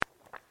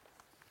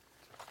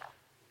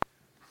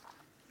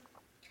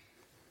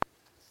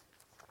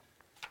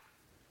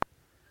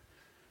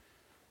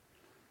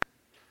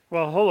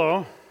Well,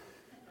 hello.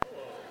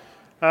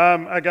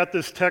 I got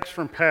this text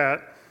from Pat.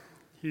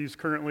 He's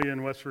currently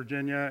in West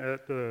Virginia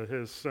at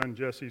his son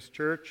Jesse's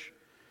church.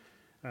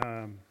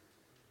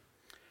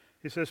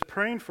 He says,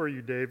 praying for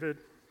you, David.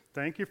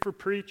 Thank you for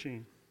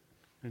preaching.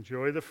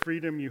 Enjoy the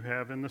freedom you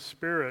have in the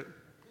Spirit.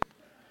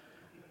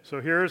 So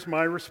here's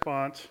my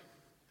response.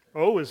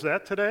 Oh, is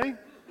that today?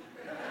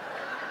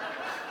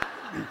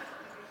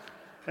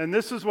 And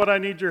this is what I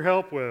need your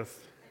help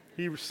with.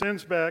 He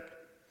sends back,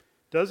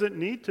 does it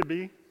need to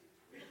be?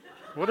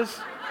 What is...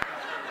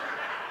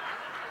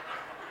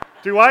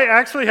 Do I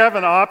actually have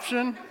an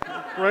option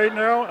right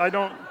now? I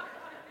don't...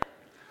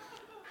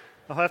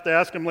 I'll have to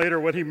ask him later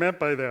what he meant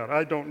by that.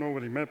 I don't know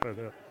what he meant by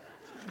that.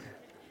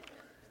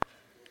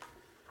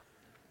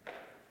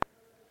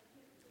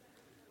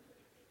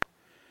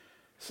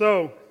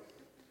 So,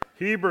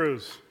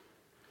 Hebrews.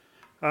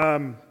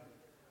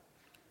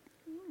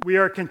 We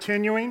are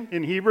continuing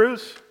in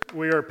Hebrews.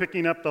 We are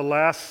picking up the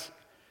last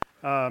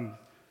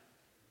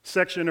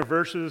section of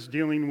verses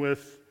dealing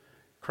with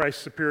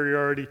Christ's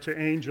superiority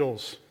to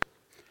angels.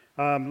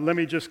 Let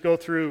me just go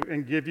through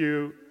and give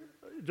you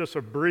just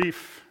a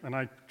brief, and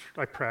I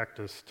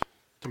practiced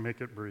to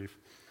make it brief.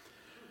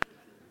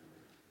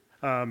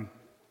 The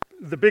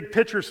big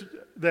pictures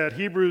that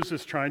Hebrews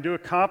is trying to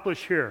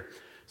accomplish here.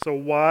 So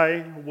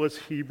why was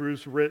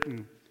Hebrews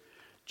written?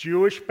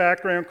 Jewish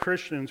background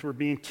Christians were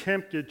being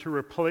tempted to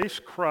replace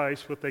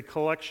Christ with a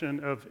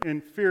collection of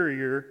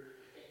inferior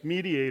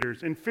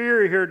mediators.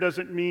 Inferior here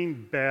doesn't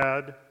mean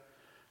bad.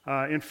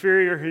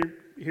 Inferior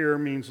here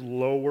means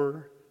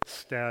lower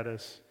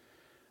status,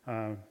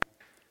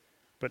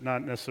 but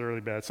not necessarily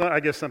bad. So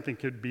I guess something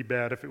could be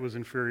bad if it was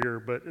inferior,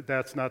 but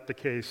that's not the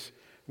case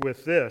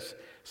with this.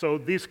 So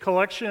these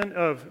collection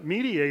of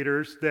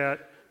mediators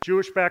that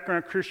Jewish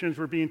background Christians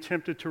were being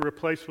tempted to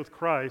replace with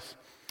Christ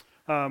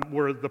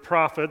were the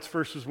prophets,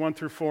 verses 1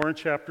 through 4 in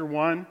chapter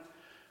 1.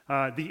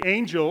 The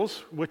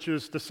angels, which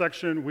is the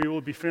section we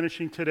will be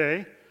finishing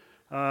today.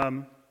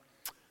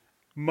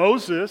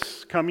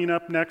 Moses, coming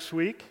up next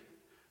week.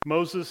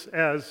 Moses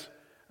as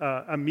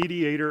a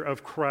mediator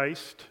of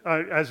Christ,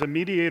 as a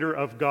mediator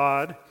of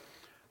God.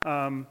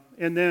 And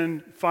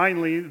then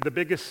finally, the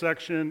biggest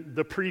section,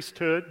 the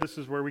priesthood. This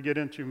is where we get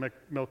into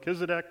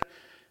Melchizedek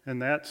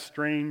and that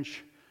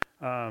strange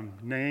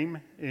name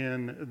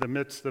in the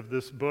midst of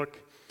this book,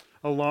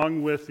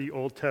 along with the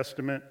Old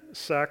Testament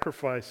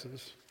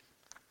sacrifices.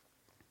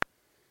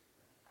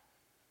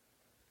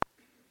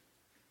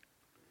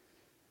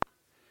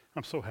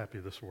 I'm so happy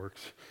this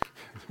works.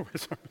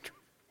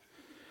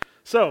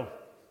 So,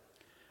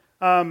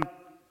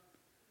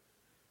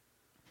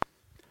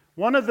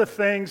 one of the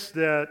things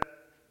that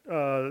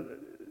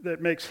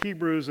makes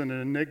Hebrews an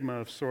enigma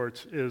of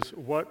sorts is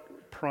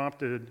what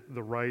prompted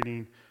the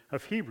writing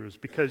of Hebrews,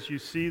 because you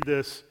see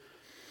this,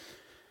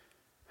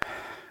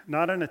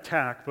 not an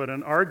attack, but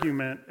an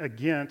argument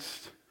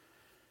against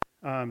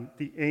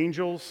the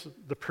angels,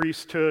 the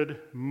priesthood,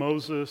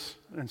 Moses,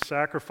 and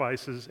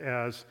sacrifices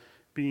as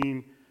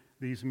being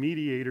these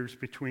mediators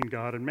between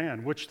God and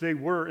man, which they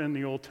were in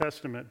the Old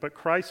Testament. But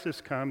Christ has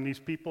come. These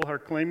people are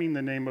claiming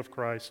the name of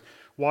Christ.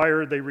 Why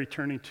are they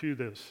returning to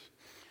this?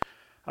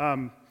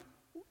 One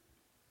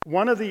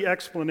of the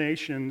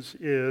explanations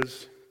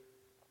is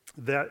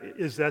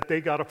that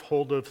they got a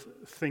hold of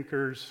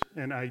thinkers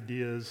and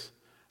ideas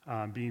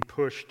being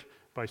pushed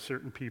by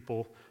certain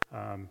people,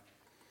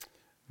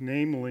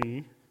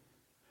 namely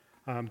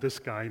this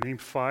guy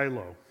named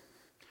Philo.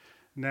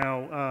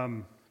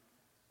 Now,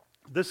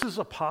 this is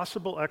a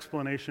possible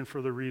explanation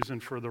for the reason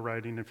for the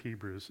writing of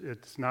Hebrews.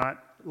 It's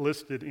not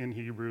listed in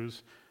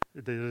Hebrews.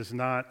 It is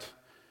not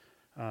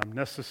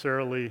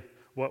necessarily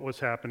what was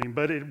happening,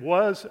 but it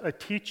was a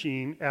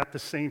teaching at the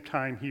same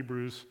time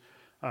Hebrews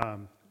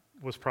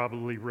was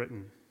probably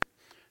written,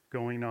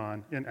 going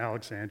on in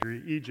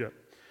Alexandria,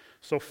 Egypt.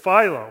 So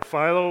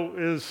Philo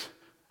is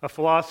a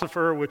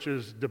philosopher, which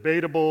is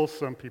debatable.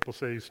 Some people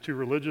say he's too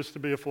religious to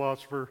be a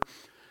philosopher.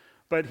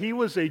 But he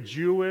was a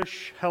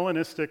Jewish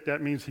Hellenistic,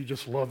 that means he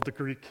just loved the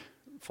Greek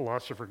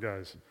philosopher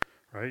guys,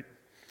 right?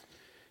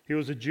 He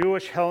was a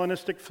Jewish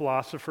Hellenistic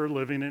philosopher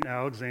living in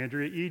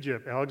Alexandria,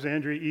 Egypt.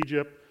 Alexandria,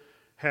 Egypt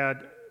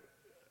had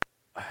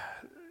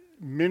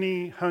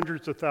many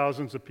hundreds of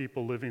thousands of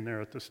people living there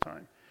at this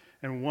time.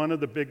 And one of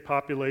the big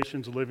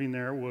populations living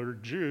there were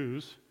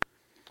Jews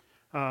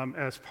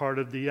as part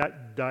of the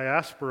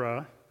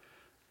diaspora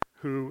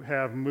who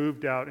have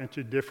moved out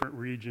into different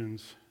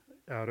regions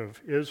out of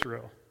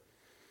Israel.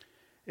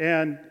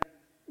 And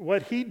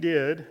what he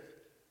did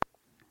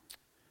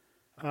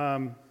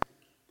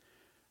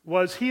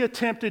was he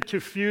attempted to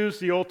fuse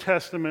the Old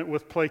Testament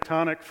with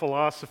Platonic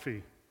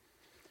philosophy.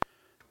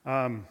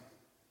 You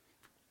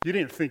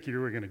didn't think you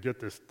were going to get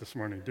this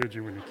morning, did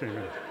you, when you came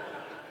in?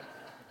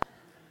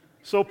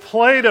 So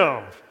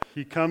Plato,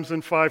 he comes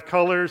in 5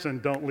 colors,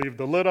 and don't leave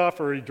the lid off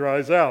or he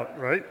dries out,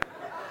 right?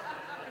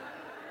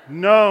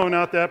 No,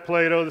 not that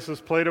Plato. This is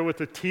Plato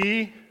with a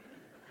T.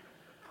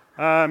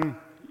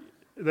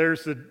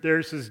 There's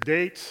his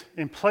dates.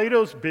 And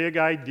Plato's big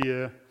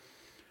idea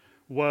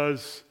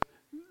was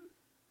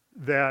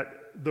that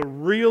the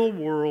real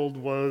world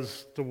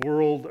was the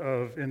world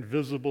of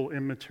invisible,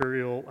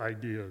 immaterial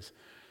ideas.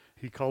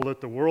 He called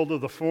it the world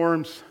of the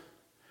forms,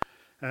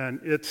 and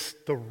it's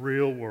the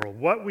real world.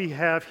 What we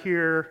have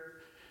here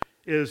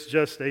is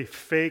just a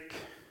fake,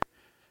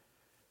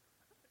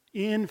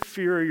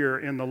 inferior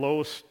in the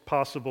lowest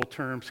possible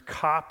terms,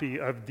 copy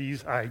of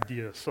these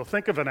ideas. So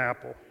think of an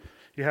apple.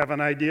 You have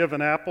an idea of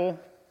an apple.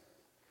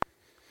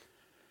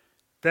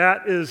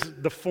 That is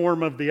the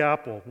form of the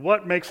apple.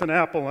 What makes an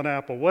apple an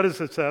apple? What is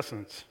its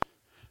essence?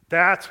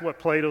 That's what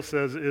Plato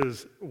says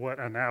is what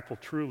an apple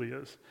truly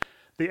is.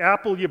 The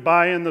apple you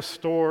buy in the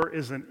store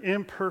is an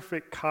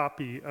imperfect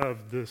copy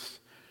of this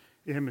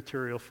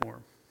immaterial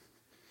form.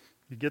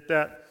 You get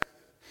that?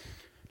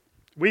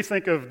 We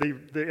think of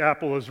the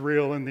apple as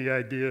real and the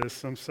idea as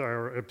some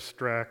sort of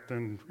abstract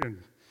and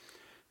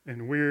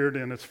weird,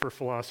 and it's for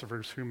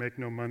philosophers who make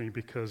no money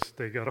because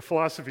they got a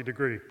philosophy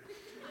degree.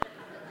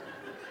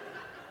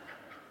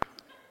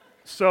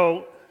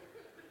 So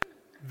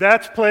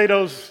that's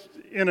Plato's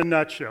in a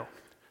nutshell.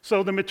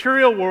 So the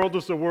material world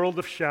is the world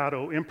of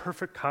shadow,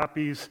 imperfect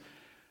copies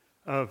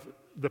of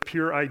the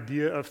pure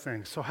idea of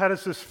things. So how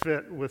does this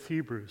fit with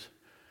Hebrews?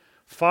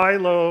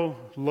 Philo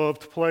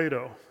loved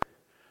Plato.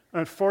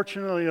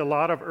 Unfortunately, a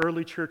lot of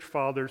early church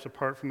fathers,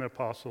 apart from the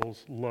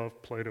apostles,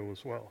 loved Plato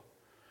as well.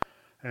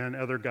 And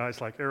other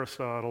guys like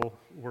Aristotle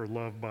were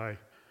loved by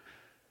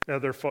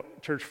other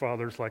church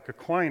fathers like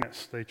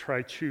Aquinas. They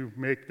tried to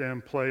make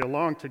them play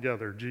along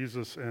together,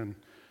 Jesus and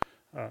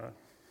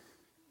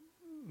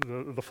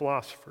the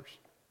philosophers.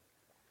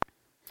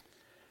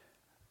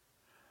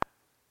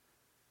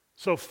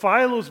 So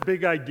Philo's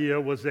big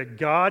idea was that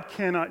God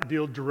cannot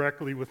deal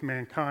directly with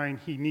mankind.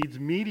 He needs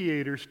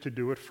mediators to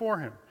do it for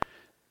him.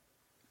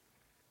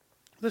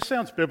 This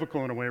sounds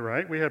biblical in a way,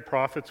 right? We have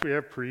prophets, we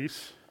have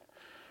priests.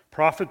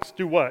 Prophets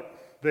do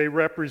what? They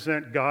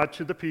represent God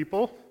to the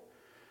people.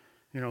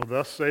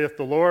 Thus saith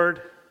the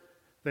Lord.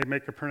 They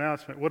make a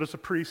pronouncement. What does a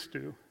priest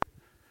do?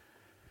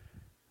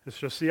 It's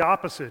just the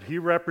opposite. He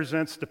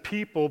represents the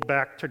people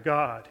back to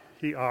God.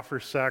 He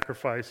offers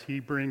sacrifice. He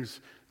brings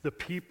the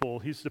people.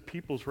 He's the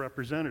people's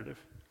representative.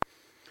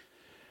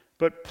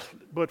 But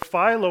what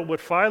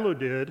Philo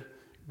did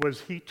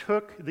was he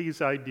took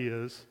these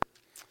ideas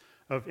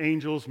of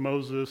angels,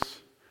 Moses,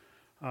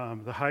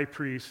 the high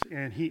priest,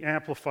 and he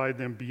amplified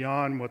them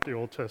beyond what the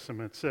Old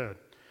Testament said.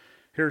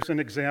 Here's an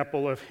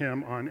example of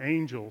him on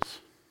angels.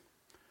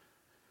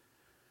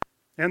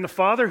 And the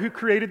Father who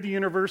created the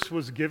universe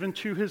was given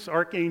to his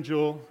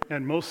archangel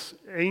and most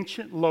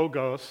ancient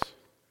Logos,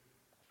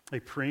 a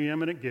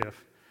preeminent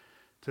gift,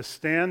 to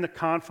stand the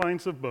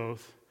confines of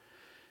both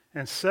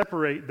and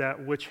separate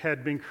that which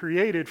had been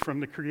created from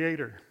the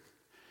Creator.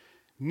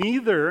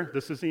 Neither,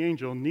 this is the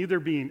angel,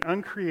 neither being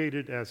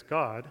uncreated as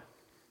God,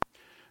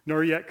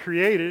 nor yet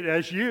created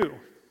as you.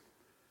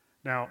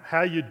 Now,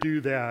 how you do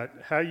that,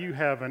 how you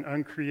have an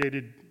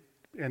uncreated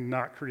and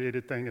not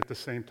created thing at the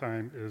same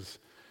time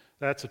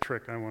that's a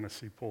trick I want to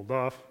see pulled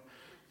off.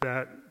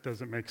 That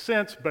doesn't make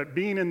sense, but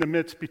being in the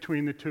midst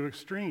between the two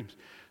extremes.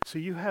 So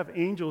you have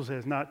angels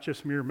as not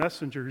just mere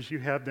messengers, you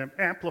have them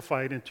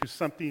amplified into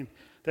something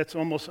that's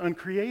almost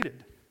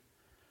uncreated.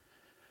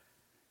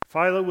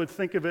 Philo would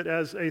think of it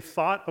as a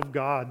thought of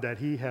God that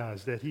he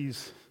has, that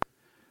he's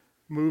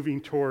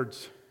moving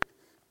towards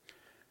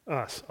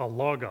us, a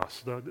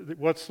logos.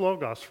 What's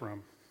logos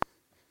from?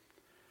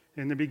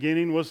 In the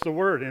beginning was the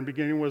Word, in the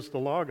beginning was the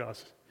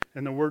logos,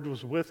 and the Word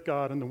was with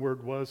God, and the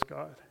Word was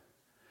God.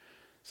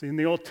 See, in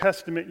the Old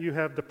Testament, you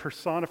have the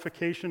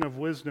personification of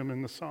wisdom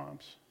in the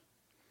Psalms.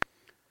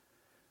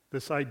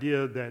 This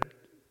idea that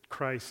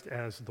Christ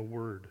as the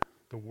Word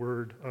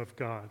of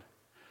God.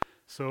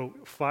 So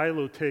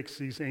Philo takes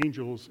these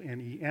angels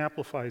and he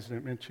amplifies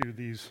them into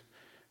these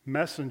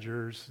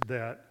messengers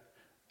that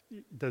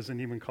doesn't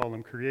even call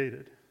them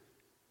created.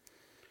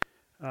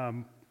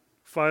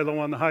 Philo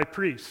on the high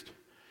priest.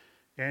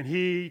 And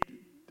he,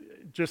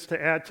 just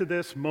to add to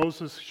this,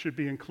 Moses should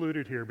be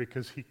included here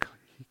because he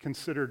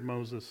considered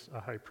Moses a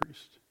high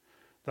priest.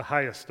 The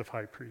highest of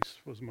high priests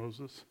was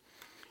Moses.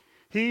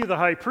 He, the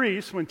high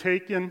priest, when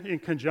taken in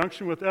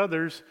conjunction with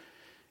others,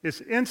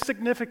 is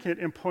insignificant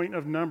in point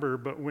of number,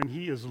 but when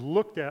he is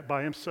looked at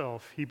by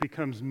himself, he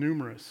becomes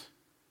numerous.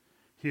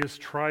 He is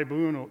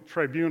tribunal,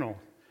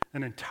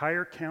 an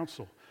entire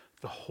council,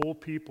 the whole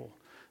people,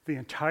 the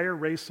entire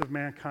race of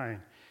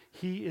mankind.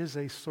 He is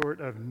a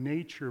sort of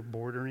nature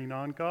bordering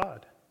on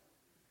God.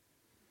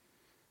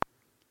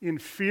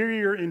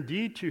 Inferior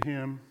indeed to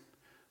him,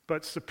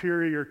 but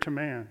superior to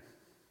man.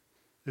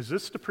 Is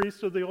this the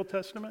priest of the Old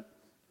Testament?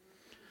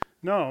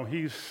 No,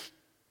 he's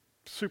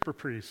super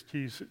priest.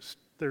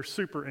 They're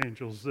super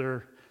angels.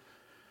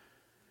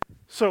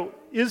 So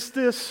is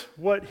this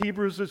what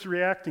Hebrews is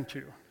reacting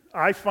to?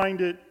 I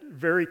find it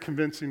very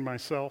convincing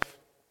myself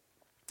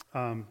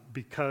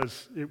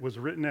because it was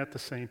written at the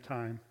same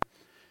time.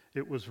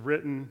 It was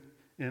written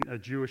in a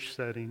Jewish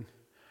setting.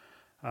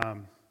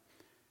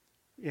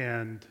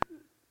 And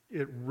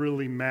it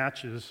really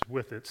matches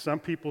with it. Some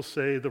people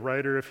say the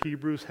writer of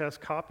Hebrews has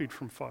copied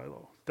from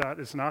Philo. That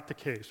is not the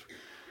case.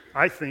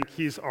 I think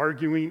he's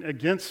arguing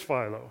against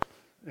Philo,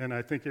 and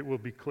I think it will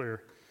be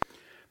clear.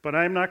 But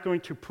I'm not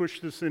going to push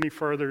this any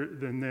further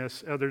than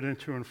this, other than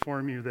to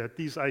inform you that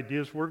these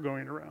ideas were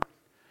going around.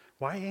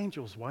 Why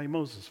angels? Why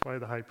Moses? Why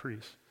the high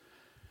priest?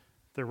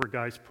 There were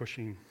guys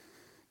pushing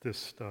this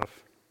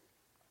stuff.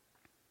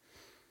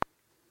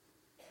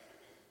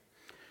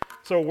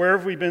 So where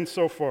have we been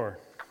so far?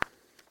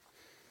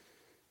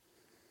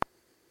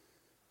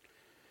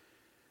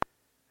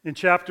 In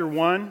chapter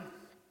 1,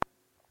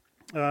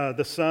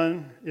 the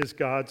Son is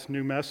God's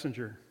new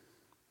messenger.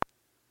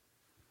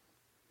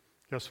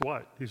 Guess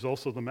what? He's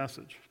also the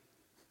message.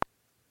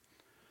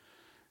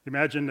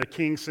 Imagine the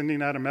king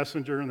sending out a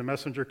messenger, and the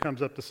messenger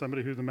comes up to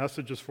somebody who the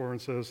message is for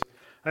and says,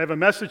 I have a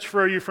message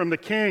for you from the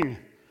king.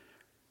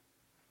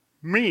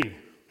 Me.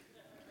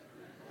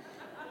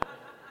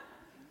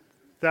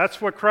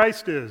 That's what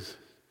Christ is.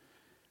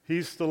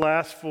 He's the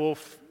last full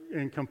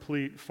and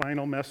complete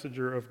final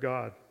messenger of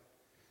God.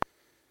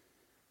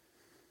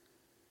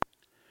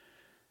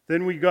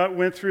 Then we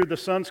went through the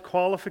Son's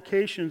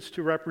qualifications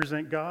to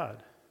represent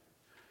God.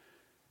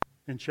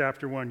 In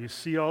chapter 1, you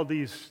see all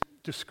these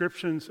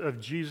descriptions of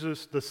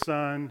Jesus, the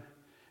Son,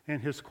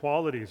 and his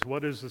qualities.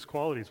 What is his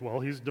qualities? Well,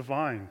 he's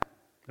divine,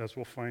 as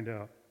we'll find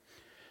out.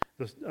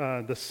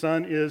 The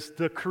Son is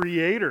the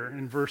Creator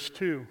in verse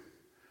 2.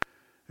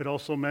 It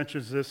also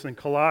mentions this in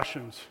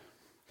Colossians.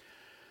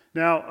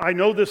 Now, I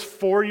know this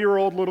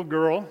 4-year-old little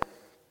girl,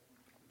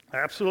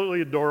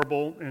 absolutely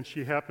adorable, and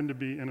she happened to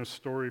be in a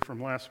story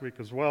from last week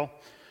as well.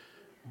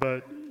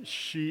 But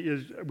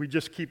we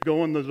just keep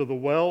going to the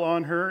well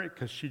on her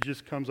because she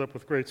just comes up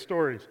with great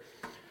stories.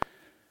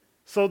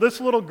 So this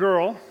little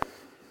girl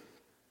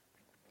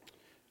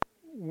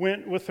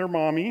went with her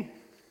mommy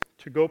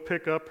to go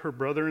pick up her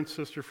brother and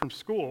sister from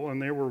school,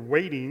 and they were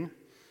waiting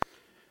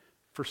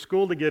for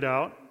school to get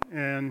out,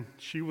 and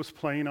she was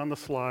playing on the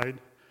slide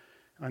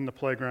on the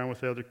playground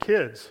with the other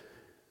kids.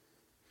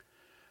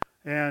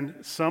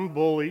 And some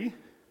bully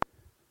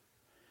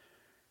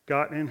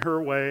got in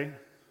her way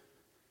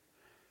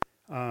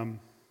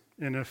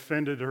and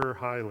offended her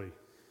highly,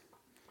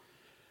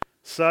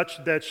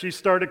 such that she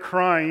started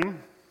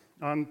crying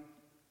on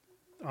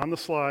the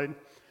slide,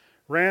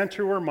 ran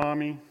to her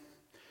mommy,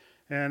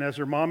 and as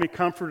her mommy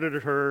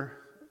comforted her,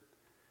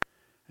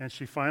 and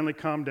she finally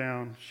calmed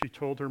down, she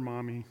told her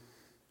mommy,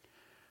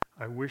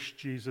 I wish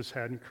Jesus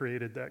hadn't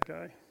created that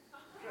guy.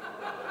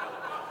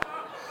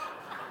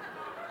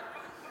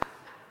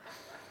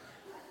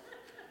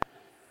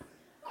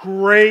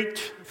 Great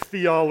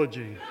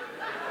theology.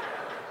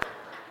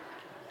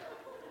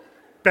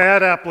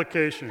 Bad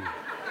application.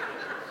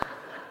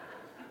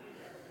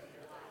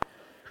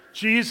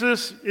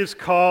 Jesus is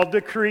called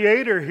the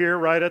Creator here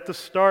right at the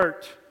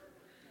start.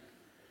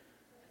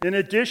 In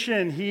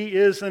addition, he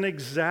is an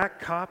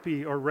exact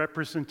copy or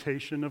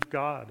representation of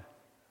God.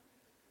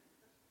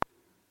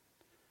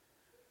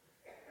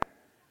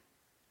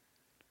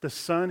 The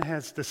Son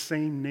has the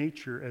same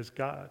nature as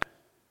God.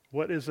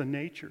 What is a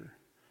nature?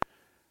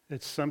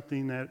 It's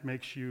something that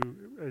makes you,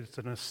 it's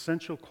an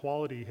essential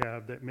quality you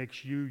have that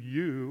makes you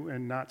you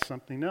and not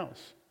something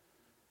else.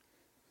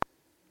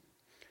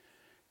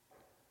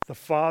 The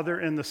Father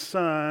and the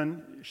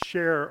Son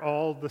share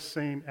all the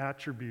same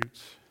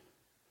attributes.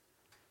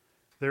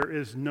 There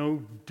is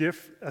no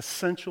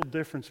essential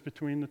difference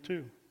between the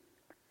two.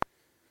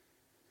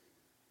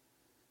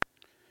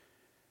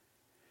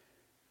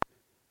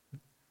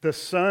 The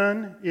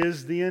Son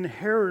is the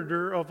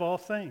inheritor of all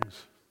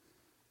things.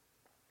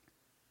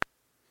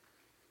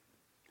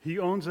 He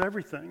owns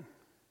everything.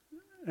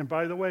 And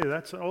by the way,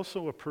 that's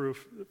also a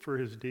proof for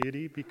his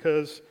deity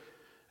because,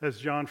 as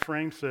John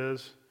Frame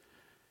says,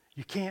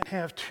 you can't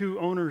have two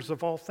owners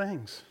of all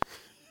things,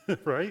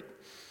 right?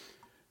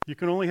 You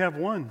can only have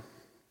one.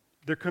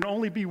 There can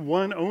only be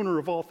one owner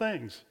of all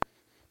things.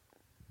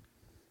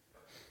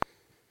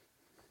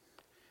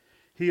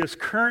 He is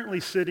currently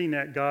sitting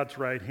at God's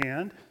right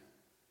hand.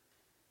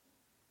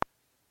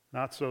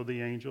 Not so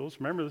the angels.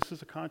 Remember, this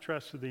is a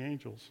contrast to the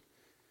angels.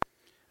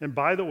 And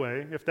by the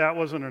way, if that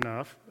wasn't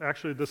enough,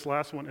 actually this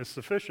last one is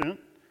sufficient.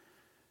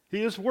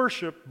 He is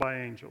worshiped by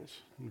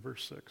angels in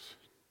verse 6.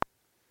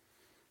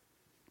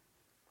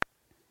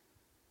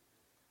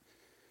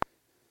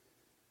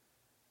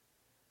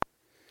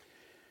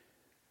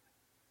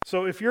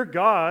 So if you're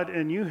God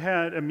and you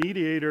had a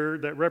mediator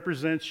that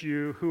represents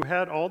you who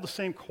had all the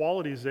same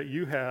qualities that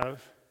you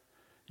have,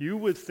 you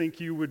would think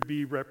you would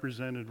be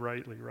represented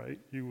rightly, right?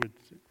 You would.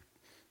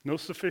 No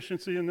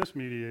sufficiency in this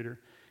mediator.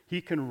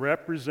 He can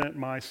represent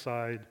my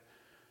side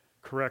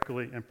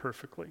correctly and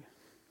perfectly.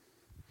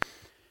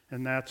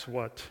 And that's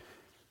what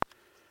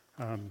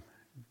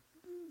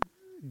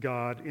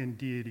God in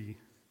deity.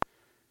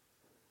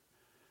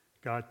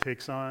 God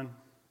takes on,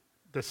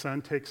 the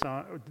Son takes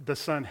on, the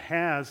Son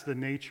has the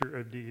nature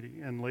of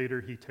deity, and later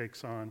he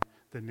takes on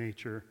the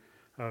nature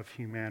of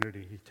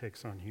humanity. He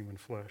takes on human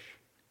flesh.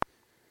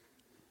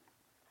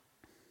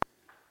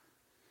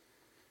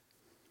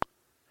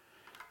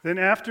 Then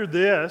after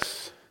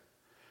this,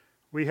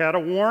 we had a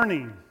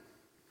warning.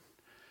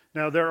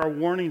 Now, there are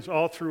warnings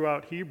all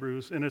throughout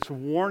Hebrews, and it's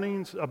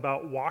warnings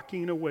about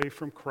walking away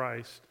from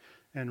Christ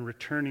and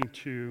returning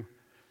to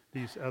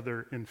these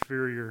other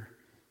inferior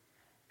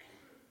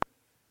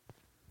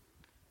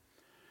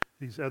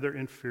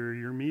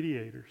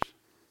mediators.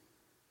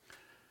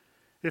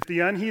 If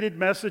the unheeded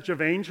message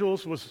of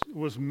angels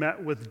was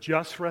met with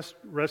just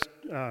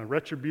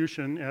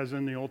retribution, as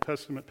in the Old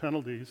Testament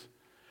penalties,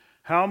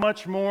 how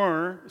much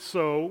more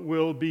so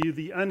will be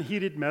the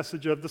unheeded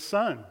message of the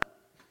Son?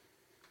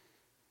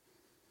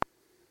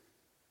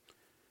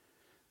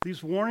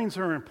 These warnings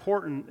are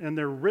important, and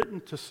they're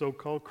written to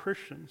so-called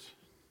Christians.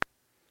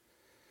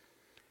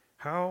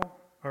 How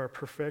are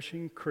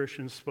professing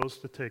Christians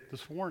supposed to take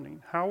this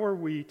warning? How are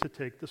we to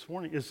take this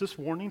warning? Is this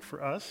warning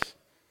for us?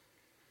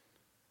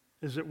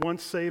 Is it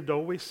once saved,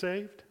 always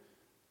saved?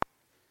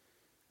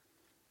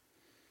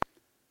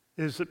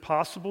 Is it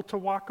possible to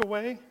walk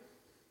away,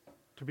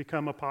 to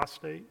become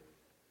apostate?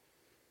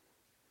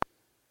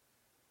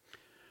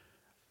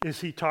 Is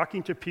he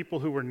talking to people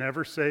who were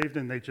never saved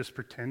and they just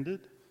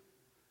pretended?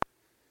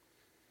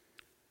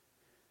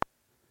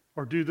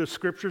 Or do the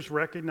scriptures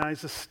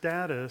recognize a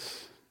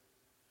status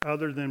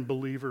other than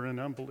believer and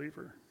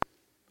unbeliever?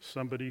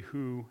 Somebody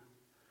who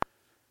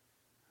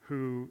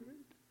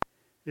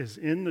is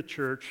in the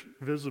church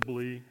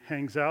visibly,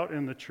 hangs out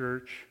in the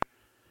church,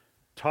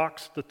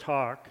 talks the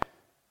talk,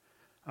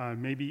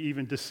 maybe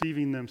even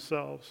deceiving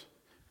themselves,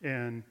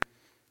 and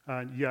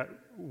yet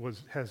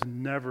has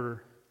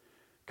never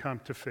come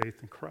to faith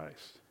in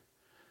Christ.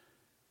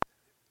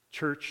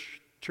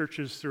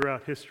 Churches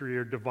throughout history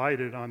are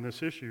divided on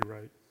this issue,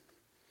 right?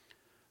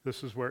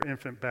 This is where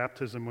infant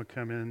baptism would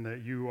come in,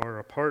 that you are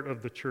a part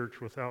of the church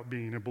without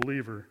being a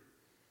believer.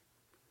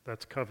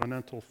 That's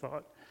covenantal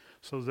thought.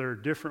 So there are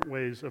different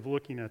ways of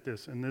looking at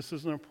this, and this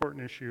is an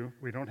important issue.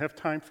 We don't have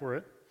time for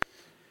it,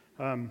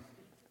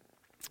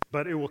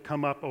 but it will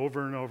come up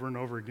over and over and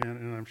over again,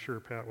 and I'm sure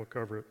Pat will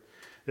cover it.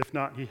 If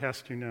not, he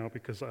has to now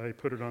because I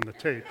put it on the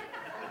tape.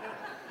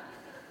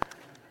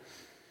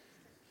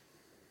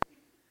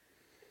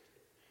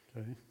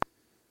 Okay.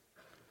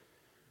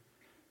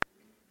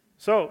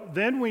 So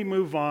then we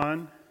move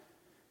on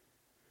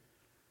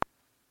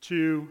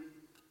to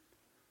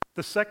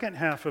the second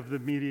half of the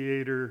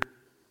mediator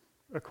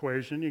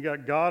equation. You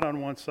got God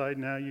on one side,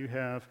 now you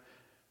have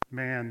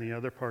man, the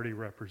other party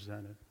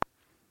represented.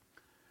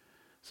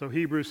 So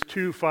Hebrews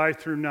 2, 5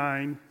 through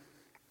 9,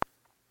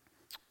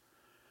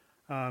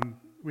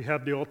 we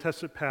have the Old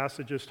Testament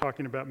passages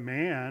talking about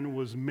man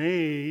was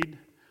made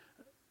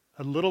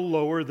a little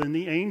lower than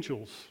the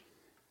angels.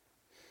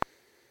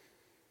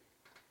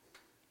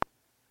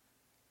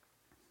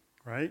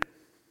 Right?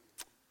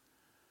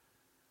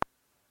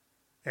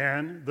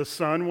 And the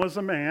Son was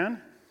a man.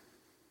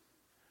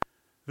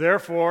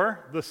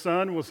 Therefore, the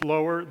Son was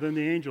lower than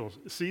the angels.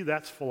 See,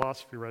 that's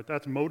philosophy, right?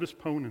 That's modus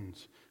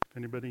ponens. If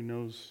anybody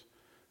knows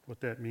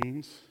what that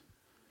means.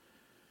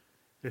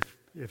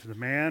 If the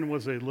man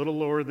was a little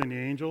lower than the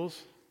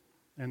angels,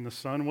 and the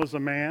Son was a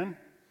man,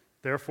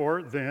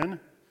 therefore, then,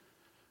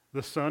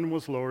 the Son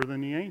was lower than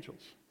the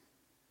angels.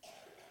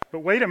 But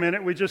wait a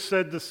minute, we just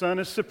said the Son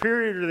is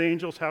superior to the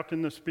angels. How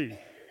can this be?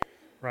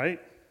 Right?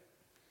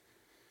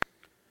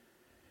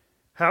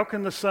 How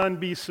can the Son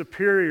be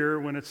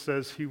superior when it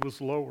says he was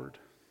lowered?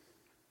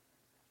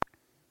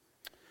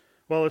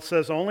 Well, it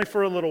says only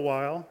for a little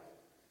while.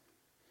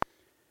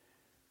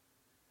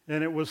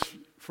 And it was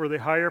for the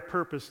higher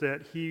purpose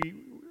that he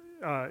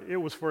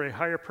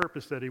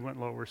went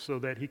lower, so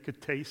that he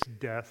could taste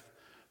death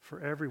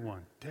for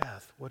everyone.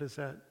 Death, what does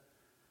that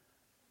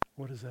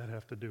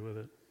have to do with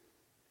it?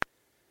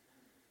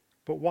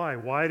 But why?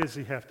 Why does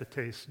he have to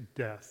taste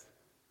death?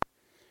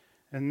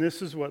 And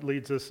this is what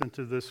leads us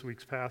into this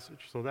week's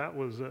passage. So that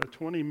was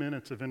 20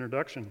 minutes of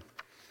introduction.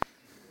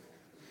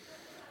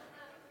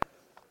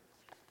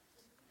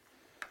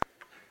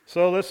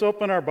 So let's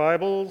open our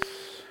Bibles.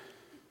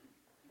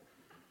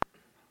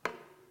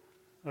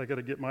 I got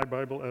to get my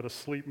Bible out of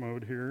sleep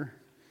mode here.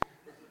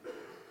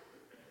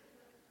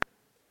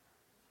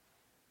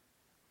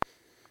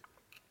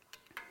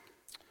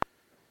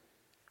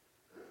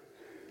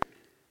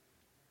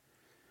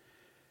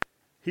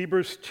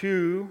 Hebrews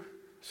 2,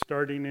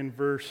 starting in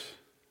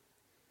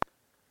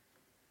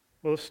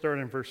let's start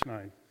in verse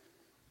 9.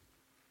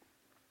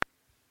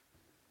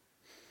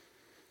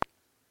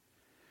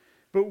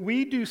 But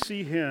we do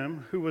see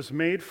him who was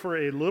made for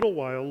a little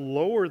while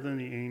lower than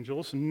the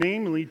angels,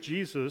 namely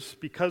Jesus,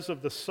 because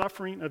of the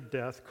suffering of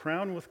death,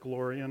 crowned with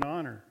glory and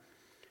honor,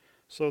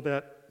 so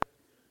that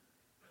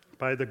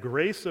by the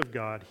grace of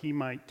God he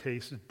might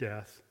taste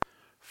death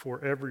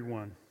for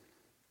everyone.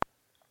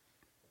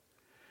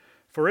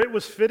 For it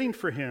was fitting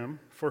for him,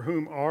 for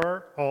whom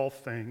are all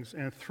things,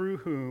 and through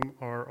whom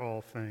are all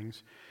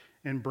things,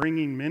 in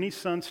bringing many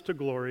sons to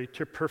glory,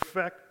 to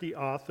perfect the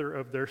author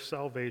of their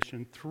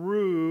salvation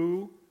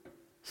through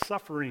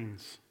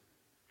sufferings.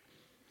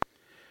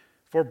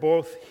 For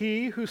both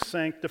he who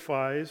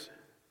sanctifies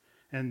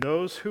And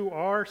those who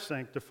are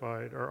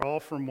sanctified are all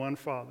from one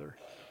Father.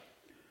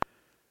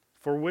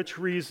 For which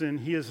reason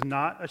he is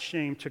not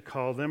ashamed to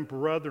call them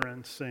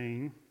brethren,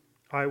 saying,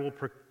 I will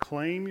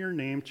proclaim your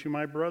name to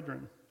my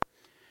brethren.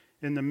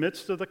 In the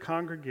midst of the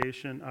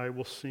congregation I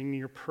will sing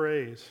your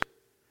praise.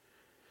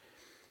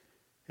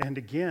 And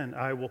again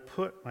I will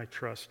put my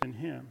trust in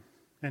him.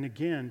 And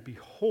again,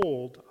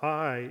 behold,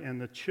 I and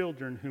the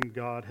children whom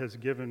God has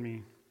given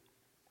me.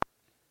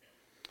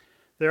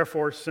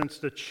 Therefore, since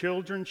the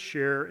children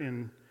share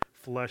in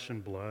flesh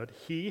and blood,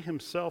 he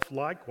himself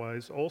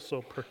likewise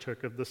also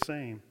partook of the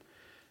same,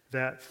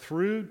 that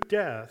through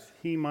death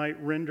he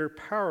might render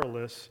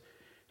powerless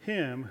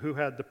him who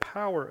had the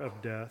power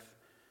of death,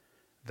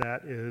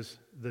 that is,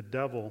 the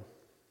devil,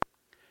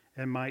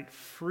 and might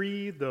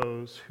free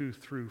those who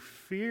through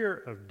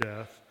fear of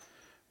death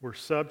were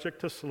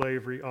subject to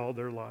slavery all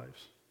their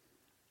lives.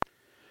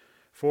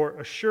 For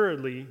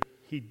assuredly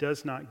he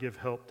does not give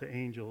help to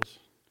angels,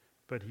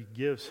 but he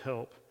gives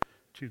help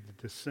to the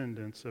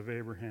descendants of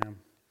Abraham.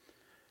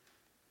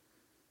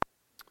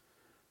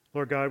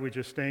 Lord God, we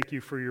just thank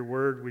you for your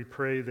word. We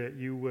pray that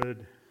you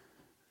would,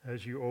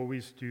 as you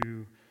always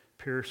do,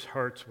 pierce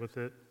hearts with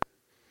it,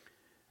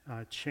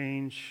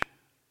 change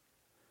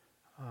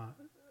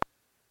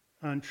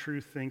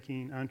untrue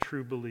thinking,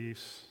 untrue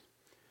beliefs,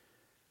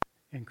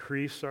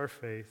 increase our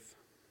faith,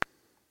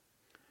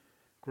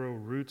 grow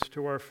roots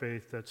to our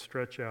faith that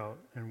stretch out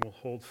and will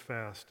hold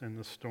fast in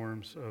the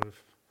storms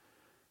of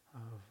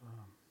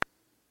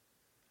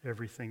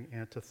everything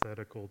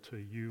antithetical to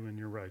you and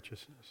your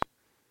righteousness.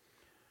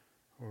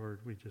 Lord,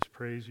 we just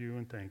praise you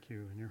and thank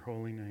you in your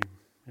holy name.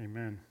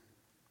 Amen.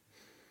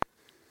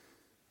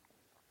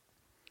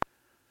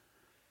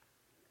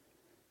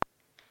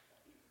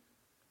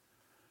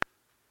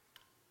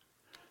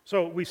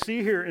 So we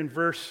see here in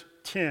verse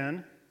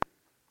 10,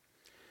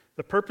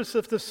 the purpose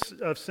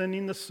of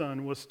sending the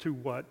Son was to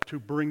what? To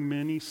bring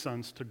many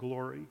sons to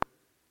glory.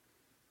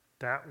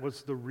 That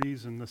was the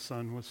reason the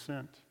Son was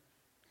sent.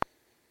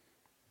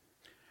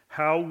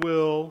 How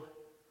will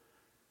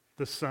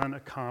the Son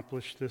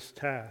accomplish this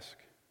task?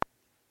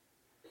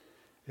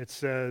 It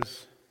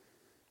says,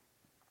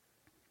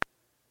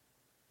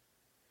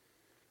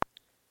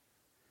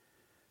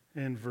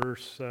 in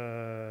verse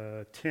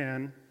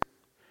 10,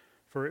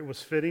 for it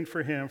was fitting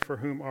for him for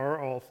whom are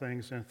all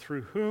things and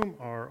through whom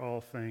are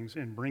all things,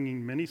 in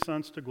bringing many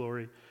sons to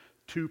glory,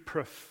 to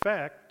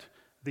perfect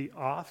the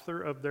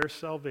author of their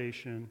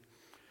salvation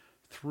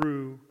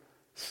through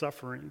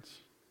sufferings.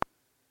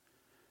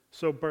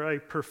 So by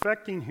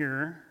perfecting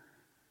here,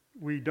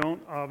 we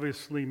don't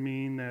obviously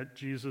mean that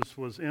Jesus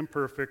was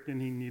imperfect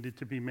and he needed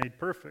to be made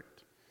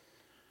perfect,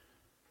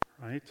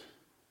 right?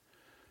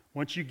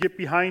 Once you get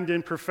behind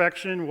in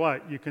perfection,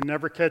 what? You can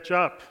never catch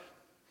up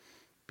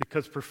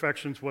because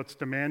perfection's what's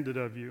demanded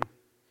of you.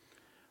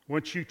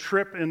 Once you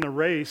trip in the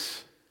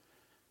race,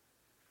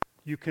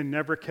 you can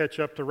never catch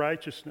up to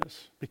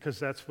righteousness because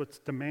that's what's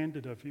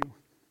demanded of you.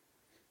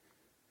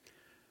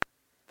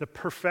 The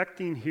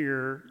perfecting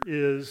here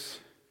is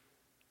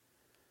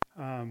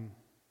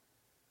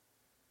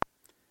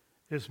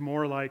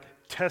more like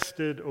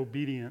tested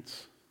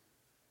obedience.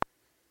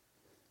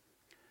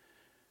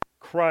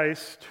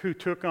 Christ, who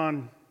took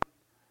on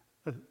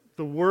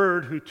the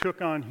Word, who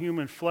took on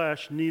human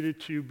flesh, needed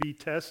to be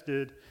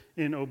tested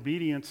in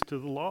obedience to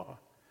the law.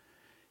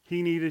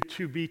 He needed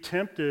to be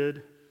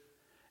tempted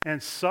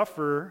and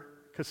suffer,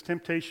 because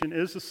temptation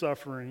is a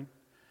suffering.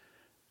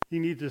 He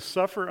needed to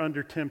suffer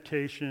under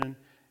temptation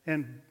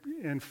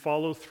and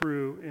follow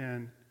through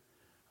and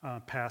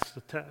pass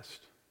the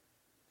test.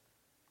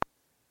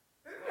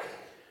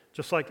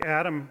 Just like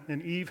Adam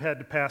and Eve had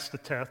to pass the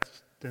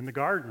test in the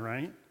garden,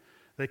 right?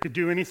 They could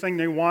do anything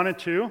they wanted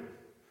to.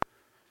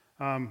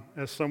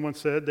 As someone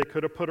said, they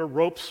could have put a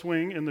rope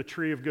swing in the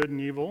tree of good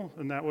and evil,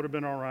 and that would have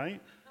been all right.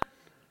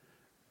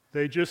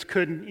 They just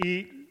couldn't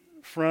eat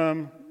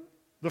from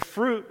the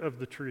fruit of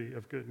the tree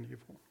of good and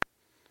evil.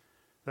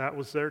 That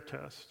was their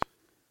test.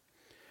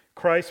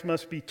 Christ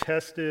must be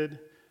tested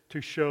to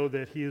show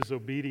that he is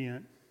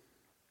obedient.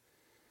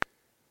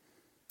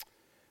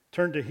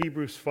 Turn to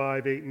Hebrews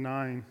 5, 8, and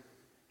 9.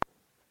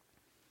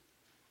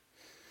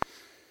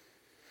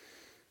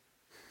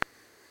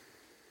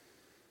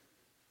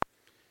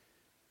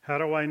 How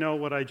do I know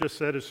what I just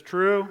said is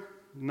true?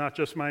 Not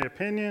just my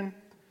opinion.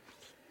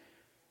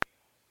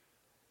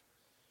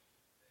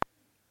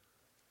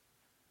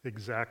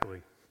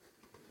 Exactly.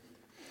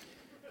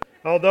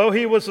 Although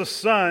he was a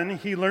son,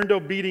 he learned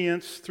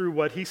obedience through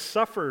what he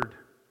suffered.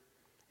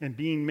 And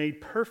being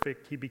made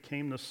perfect, he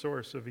became the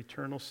source of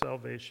eternal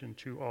salvation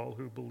to all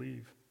who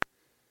believe.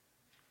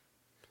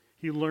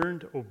 He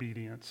learned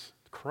obedience.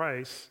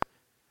 Christ,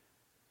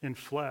 in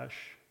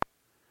flesh,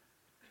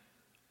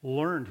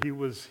 learned.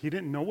 He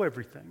didn't know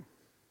everything.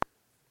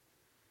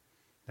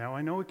 Now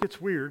I know it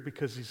gets weird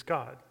because he's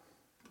God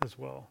as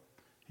well.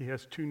 He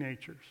has two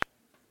natures.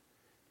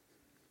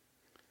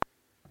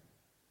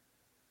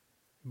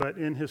 But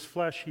in his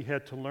flesh, he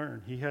had to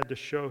learn. He had to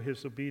show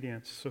his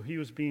obedience. So he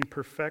was being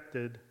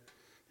perfected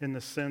in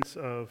the sense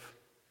of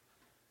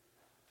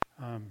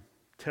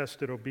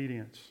tested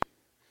obedience.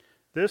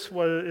 This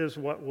is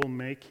what will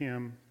make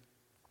him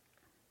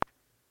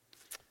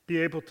be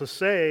able to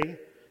say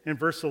in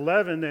verse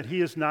 11 that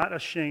he is not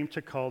ashamed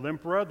to call them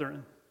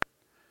brethren.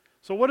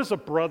 So what is a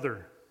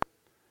brother?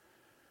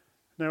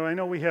 Now, I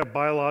know we have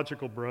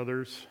biological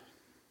brothers,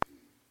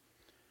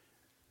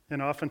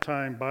 and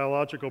oftentimes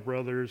biological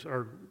brothers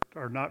are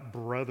not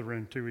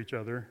brethren to each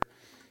other,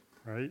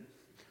 right?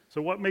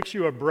 So what makes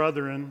you a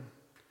brethren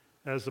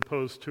as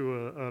opposed to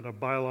a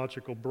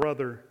biological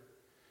brother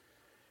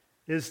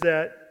is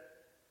that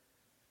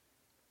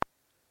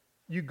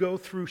you go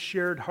through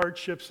shared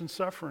hardships and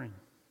suffering,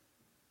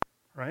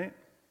 right?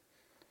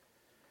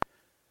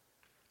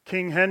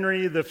 King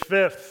Henry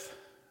V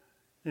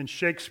in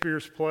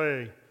Shakespeare's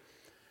play,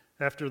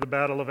 after the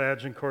Battle of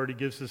Agincourt, he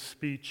gives his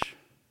speech,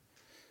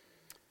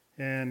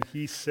 and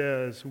he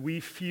says,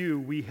 we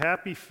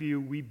happy few,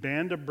 we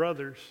band of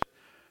brothers,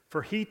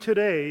 for he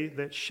today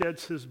that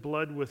sheds his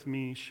blood with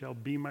me shall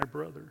be my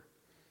brother.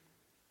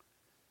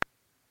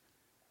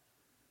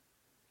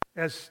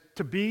 As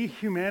to be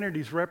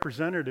humanity's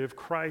representative,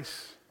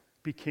 Christ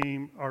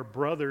became our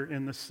brother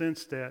in the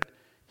sense that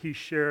he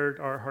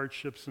shared our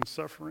hardships and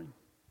suffering.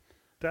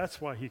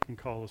 That's why he can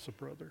call us a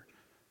brother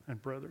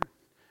and brethren.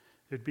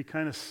 It'd be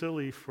kind of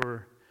silly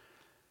for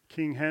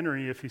King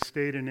Henry, if he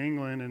stayed in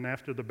England and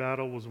after the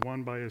battle was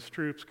won by his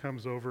troops,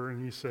 comes over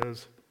and he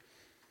says,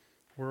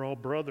 we're all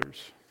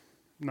brothers.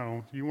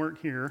 No, you weren't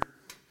here.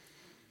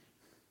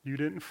 You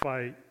didn't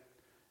fight.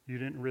 You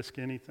didn't risk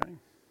anything.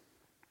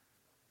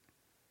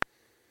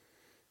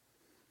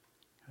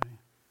 Okay.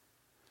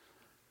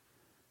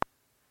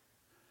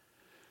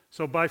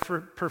 So by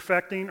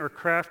perfecting or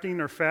crafting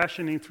or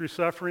fashioning through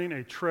suffering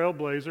a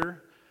trailblazer,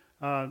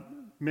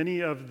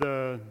 many of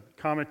the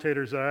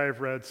commentators that I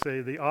have read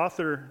say the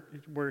author,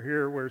 we're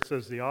here where it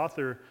says the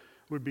author,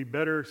 would be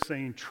better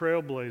saying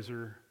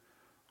trailblazer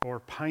or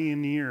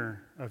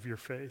pioneer of your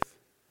faith.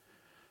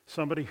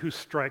 Somebody who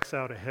strikes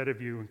out ahead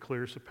of you and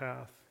clears a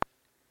path,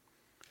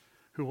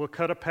 who will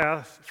cut a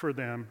path for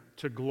them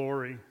to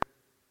glory.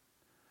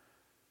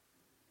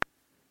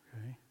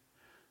 Okay.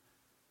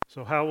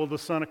 So how will the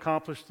Son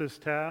accomplish this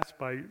task?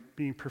 By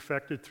being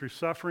perfected through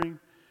suffering,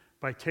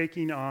 by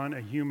taking on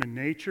a human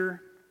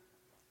nature.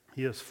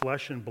 He is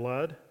flesh and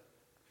blood.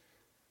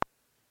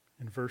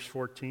 In verse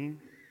 14.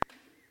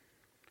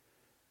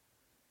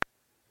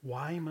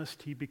 Why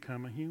must he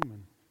become a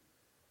human?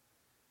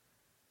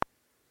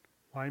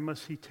 Why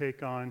must he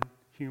take on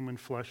human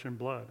flesh and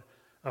blood?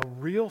 A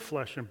real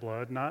flesh and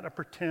blood, not a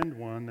pretend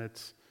one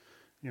that's,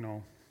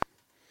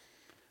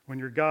 when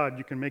you're God,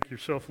 you can make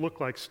yourself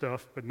look like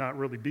stuff, but not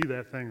really be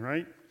that thing,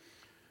 right?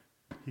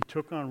 He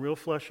took on real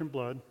flesh and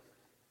blood.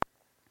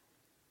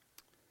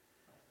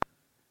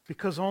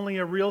 Because only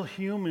a real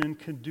human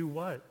can do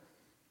what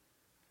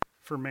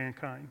for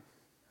mankind?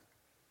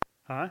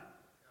 Huh?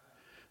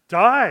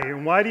 Die.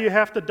 And why do you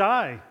have to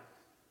die?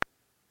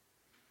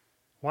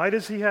 Why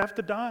does he have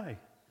to die?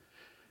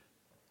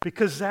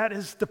 Because that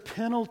is the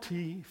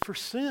penalty for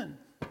sin.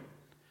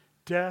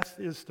 Death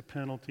is the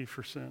penalty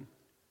for sin.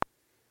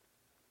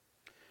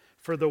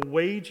 For the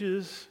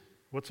wages,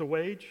 what's a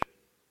wage?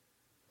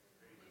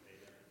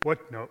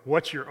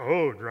 What's your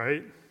owed,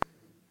 right?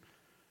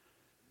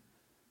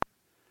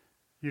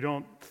 You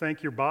don't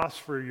thank your boss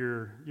for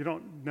you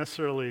don't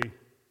necessarily,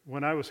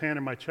 when I was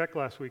handing my check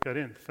last week, I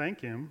didn't thank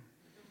him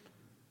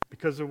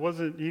because he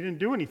didn't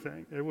do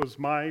anything. It was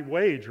my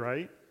wage,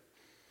 right?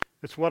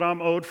 It's what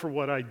I'm owed for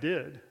what I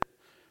did.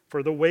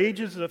 For the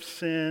wages of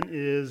sin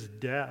is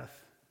death.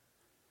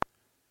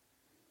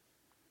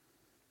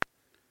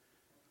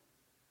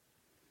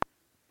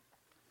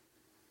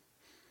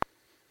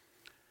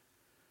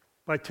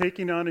 By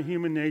taking on a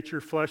human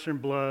nature, flesh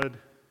and blood,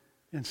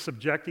 and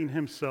subjecting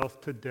himself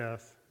to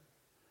death,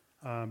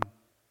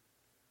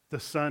 the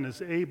Son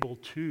is able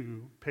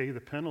to pay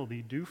the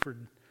penalty due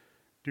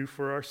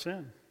for our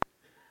sin.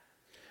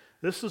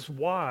 This is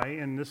why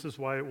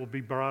it will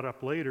be brought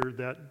up later,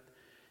 that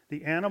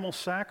the animal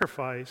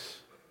sacrifice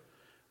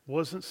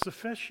wasn't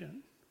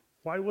sufficient.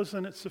 Why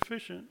wasn't it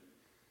sufficient?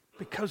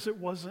 Because it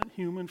wasn't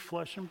human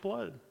flesh and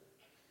blood.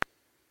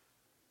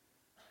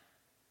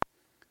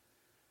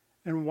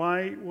 And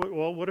why?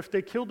 Well, what if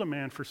they killed a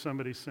man for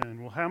somebody's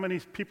sin? Well, how many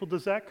people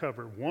does that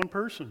cover? One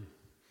person.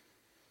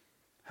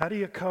 How do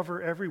you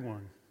cover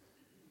everyone?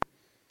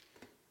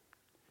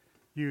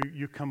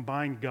 You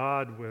combine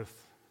God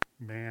with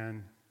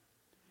man,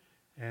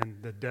 and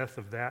the death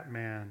of that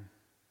man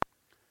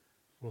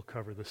will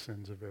cover the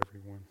sins of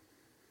everyone.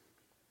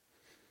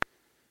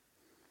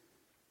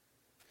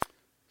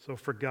 So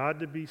for God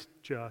to be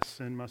just,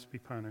 sin must be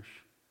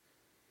punished.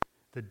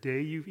 The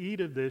day you eat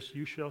of this,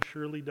 you shall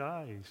surely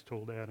die, he's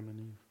told Adam and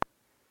Eve.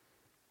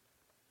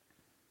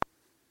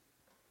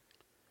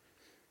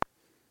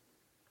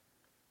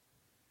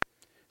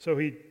 So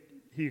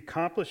he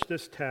accomplished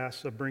this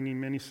task of bringing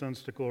many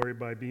sons to glory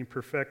by being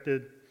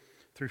perfected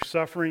through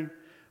suffering,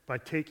 by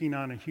taking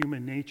on a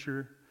human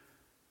nature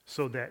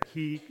so that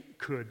he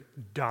could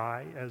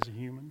die as a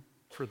human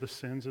for the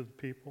sins of the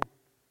people.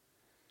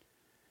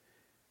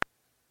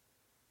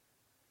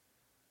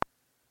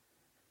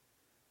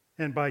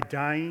 and by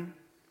dying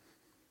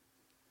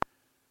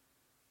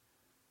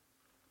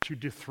to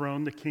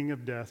dethrone the king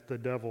of death, the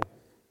devil.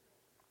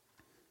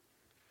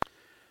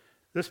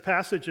 This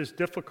passage is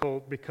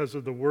difficult because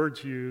of the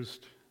words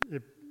used.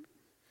 It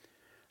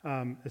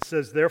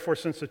says, therefore,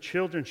 since the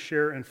children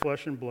share in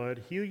flesh and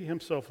blood, he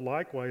himself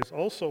likewise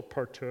also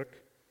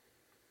partook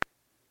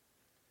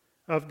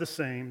of the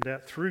same,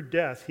 that through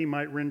death he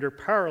might render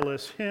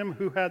powerless him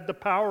who had the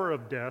power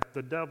of death,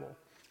 the devil.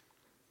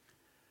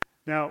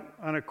 Now,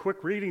 on a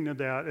quick reading of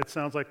that, it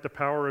sounds like the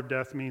power of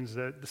death means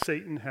that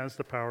Satan has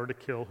the power to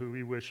kill who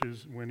he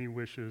wishes, when he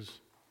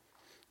wishes.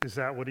 Is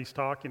that what he's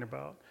talking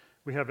about?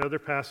 We have other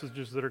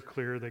passages that are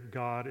clear that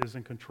God is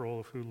in control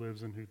of who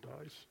lives and who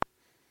dies.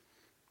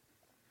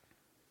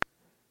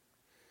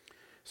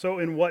 So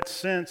in what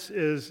sense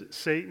is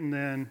Satan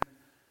then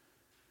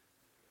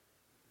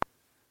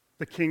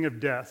the king of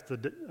death?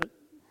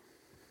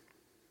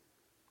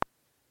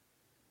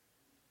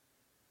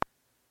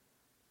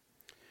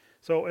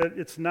 So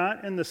it's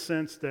not in the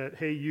sense that,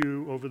 hey,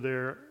 you over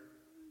there,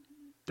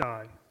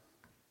 die.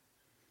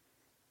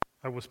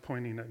 I was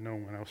pointing at no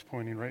one. I was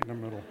pointing right in the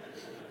middle.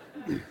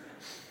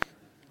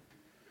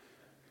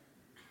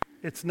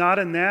 It's not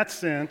in that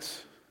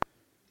sense.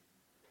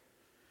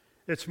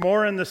 It's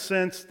more in the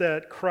sense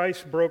that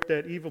Christ broke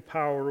that evil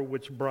power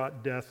which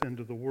brought death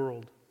into the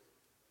world,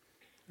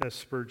 as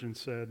Spurgeon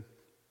said.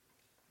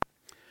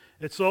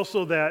 It's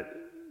also that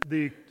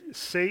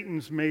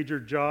Satan's major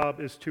job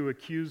is to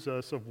accuse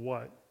us of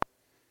what?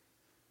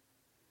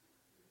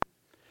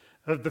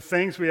 Of the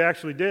things we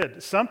actually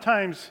did.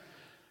 Sometimes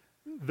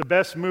the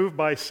best move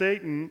by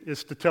Satan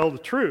is to tell the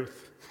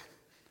truth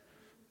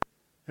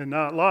and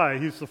not lie.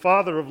 He's the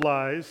father of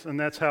lies, and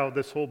that's how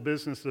this whole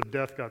business of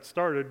death got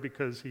started,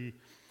 because he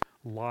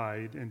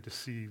lied and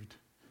deceived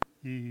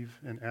Eve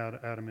and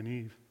Adam and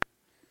Eve.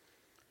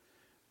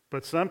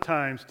 But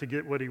sometimes to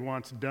get what he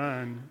wants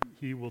done,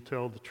 he will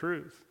tell the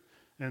truth.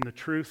 And the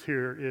truth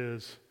here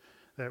is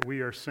that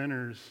we are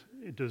sinners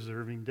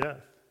deserving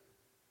death.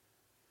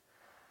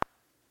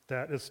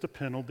 That is the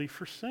penalty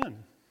for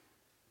sin.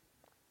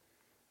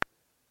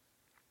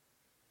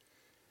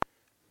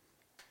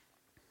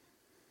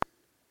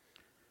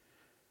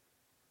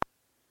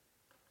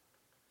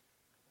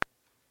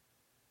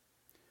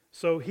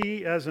 So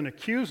he, as an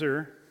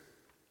accuser,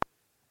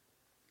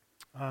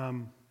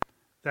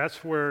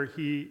 that's where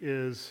he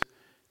is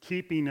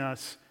keeping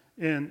us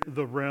in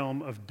the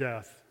realm of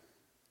death.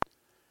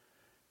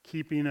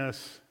 Keeping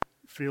us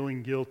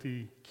feeling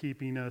guilty,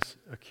 keeping us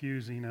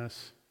accusing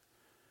us.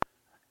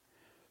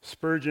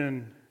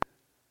 Spurgeon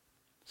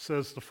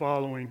says the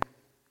following: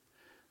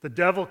 the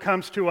devil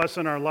comes to us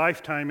in our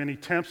lifetime and he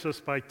tempts us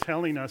by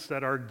telling us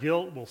that our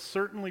guilt will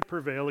certainly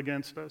prevail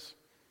against us,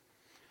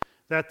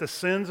 that the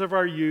sins of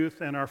our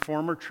youth and our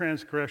former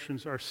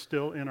transgressions are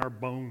still in our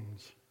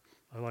bones.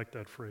 I like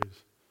that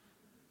phrase.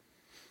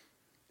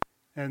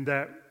 And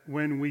that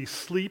when we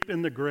sleep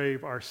in the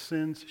grave, our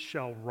sins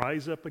shall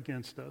rise up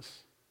against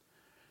us.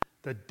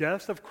 The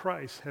death of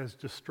Christ has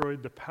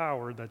destroyed the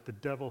power that the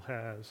devil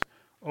has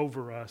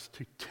over us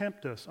to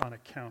tempt us on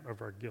account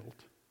of our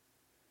guilt.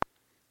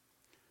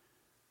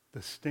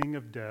 The sting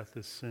of death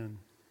is sin.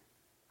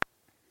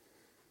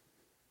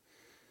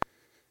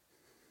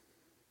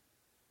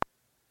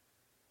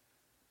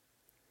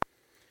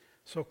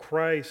 So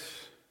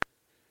Christ,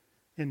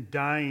 in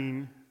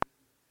dying,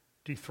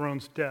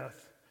 dethrones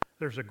death.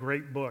 There's a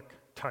great book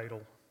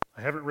title.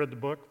 I haven't read the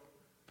book,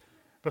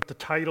 but the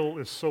title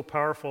is so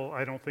powerful,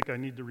 I don't think I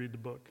need to read the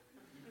book.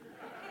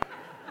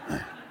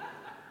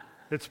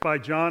 It's by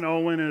John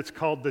Owen, and it's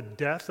called The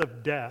Death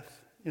of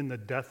Death in the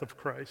Death of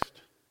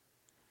Christ.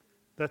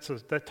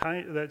 That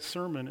title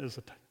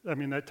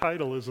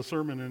is a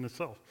sermon in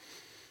itself.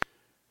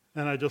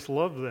 And I just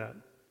love that.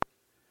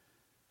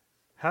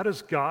 How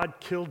does God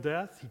kill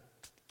death? He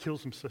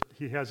kills himself.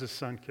 He has his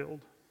son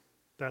killed.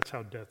 That's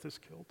how death is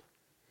killed.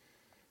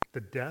 The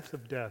death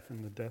of death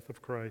and the death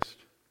of Christ.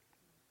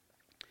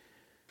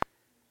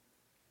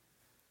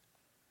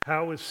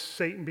 How has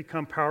Satan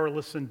become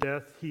powerless in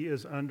death? He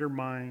is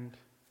undermined.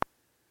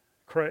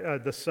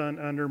 The Son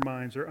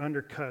undermines or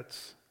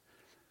undercuts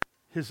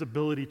his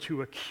ability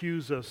to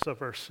accuse us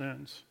of our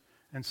sins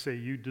and say,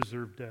 you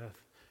deserve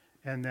death.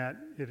 And that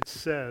it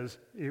says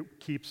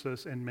it keeps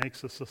us and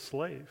makes us a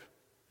slave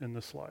in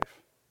this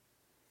life.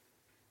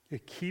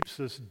 It keeps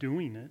us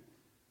doing it.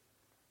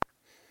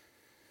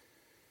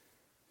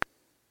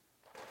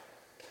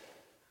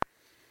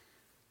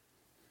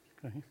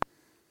 Okay.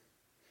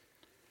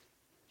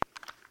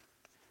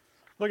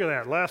 Look at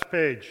that, last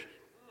page,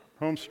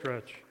 home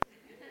stretch.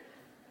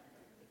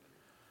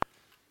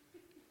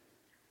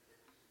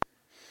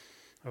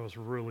 I was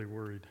really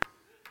worried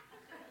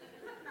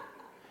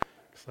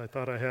because I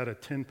thought I had a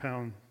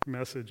 10-pound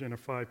message in a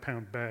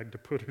 5-pound bag to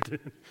put it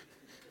in.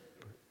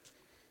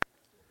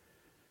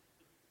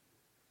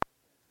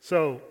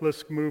 So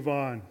let's move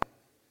on.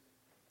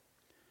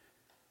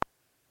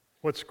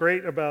 What's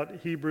great about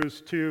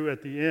Hebrews 2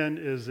 at the end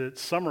is it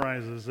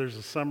summarizes, there's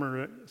a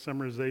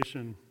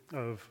summarization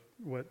of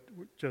what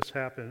just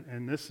happened.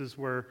 And this is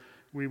where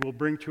we will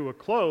bring to a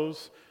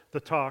close the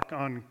talk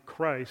on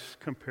Christ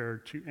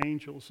compared to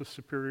angels, the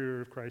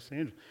superiority of Christ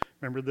and angels.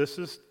 Remember, this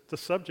is the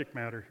subject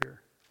matter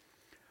here.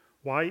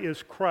 Why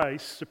is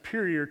Christ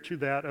superior to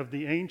that of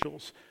the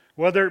angels?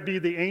 Whether it be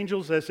the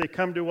angels as they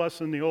come to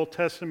us in the Old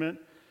Testament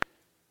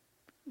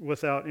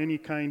without any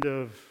kind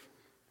of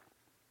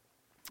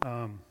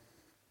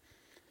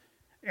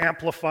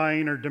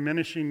amplifying or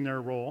diminishing their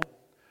role,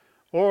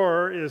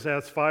 or is,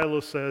 as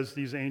Philo says,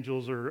 these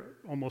angels are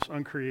almost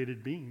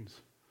uncreated beings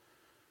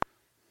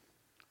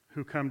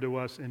who come to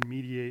us and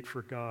mediate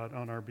for God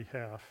on our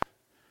behalf.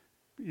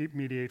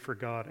 Mediate for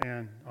God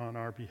and on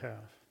our behalf.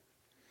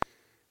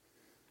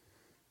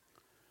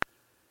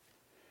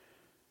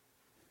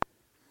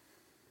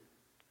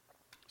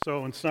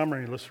 So in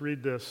summary, let's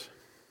read this.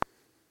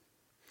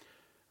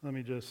 Let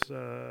me just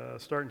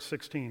start in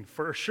 16.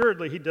 For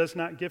assuredly he does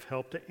not give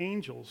help to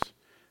angels,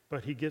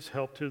 but he gives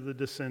help to the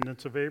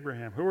descendants of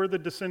Abraham. Who are the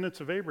descendants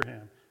of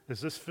Abraham?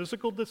 Is this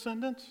physical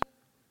descendants?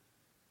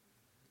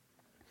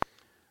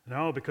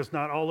 No, because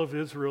not all of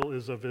Israel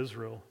is of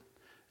Israel.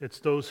 It's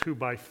those who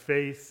by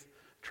faith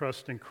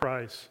trust in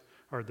Christ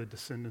are the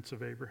descendants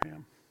of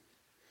Abraham.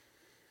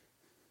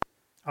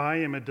 I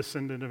am a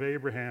descendant of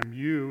Abraham.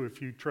 You,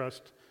 if you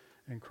trust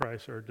in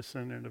Christ, are a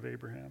descendant of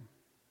Abraham.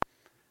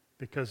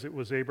 Because it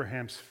was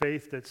Abraham's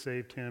faith that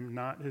saved him,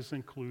 not his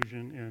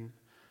inclusion in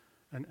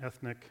an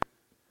ethnic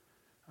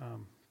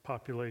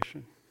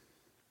population.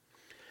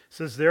 It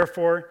says,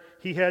 therefore,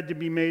 he had to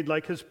be made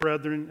like his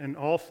brethren in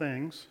all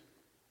things,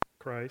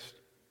 Christ,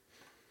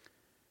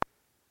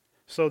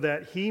 so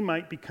that he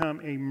might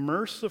become a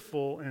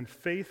merciful and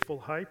faithful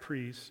high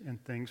priest in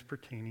things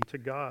pertaining to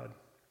God,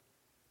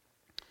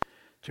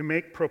 to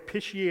make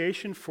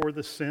propitiation for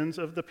the sins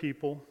of the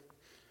people.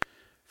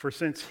 For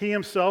since he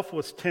himself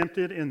was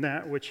tempted in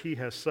that which he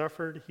has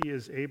suffered, he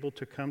is able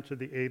to come to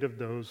the aid of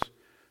those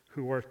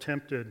who are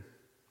tempted.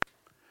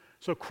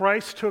 So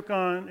Christ took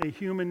on a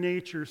human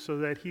nature so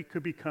that he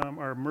could become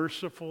our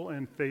merciful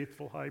and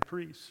faithful high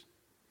priest.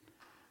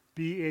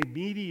 Be a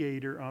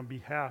mediator on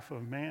behalf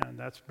of man.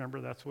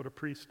 Remember, that's what a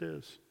priest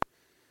is.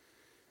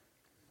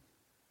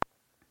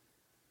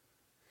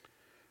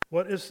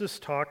 What is this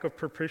talk of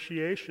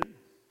propitiation?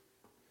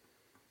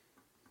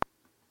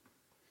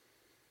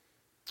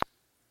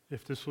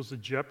 If this was a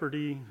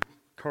Jeopardy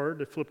card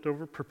that flipped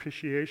over,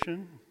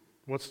 propitiation,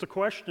 what's the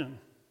question?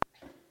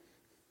 It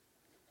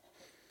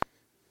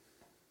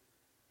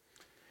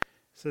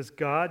says,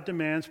 God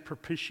demands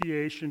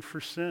propitiation for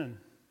sin.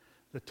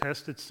 The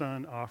tested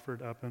Son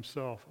offered up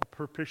himself. A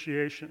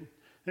propitiation.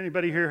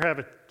 Anybody here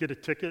get a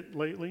ticket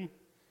lately?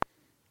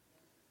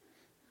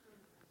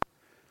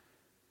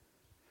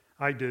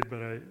 I did,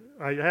 but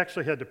I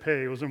actually had to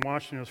pay. It was in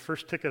Washington. It was the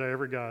first ticket I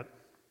ever got.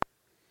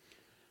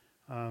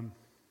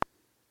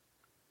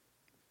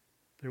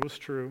 It was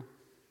true.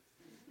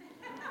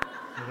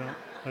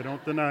 I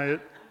don't deny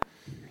it.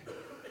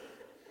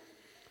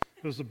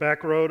 It was the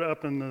back road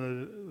up in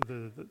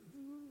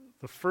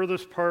the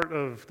furthest part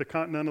of the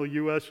continental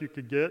U.S. you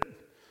could get,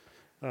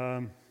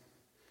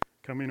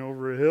 coming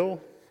over a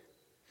hill.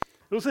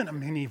 It was in a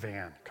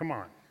minivan. Come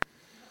on.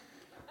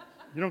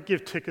 You don't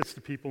give tickets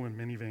to people in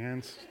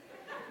minivans.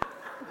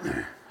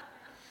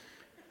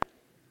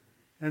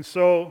 And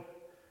so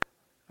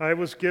I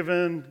was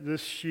given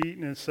this sheet,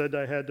 and it said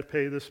I had to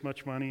pay this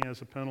much money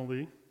as a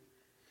penalty.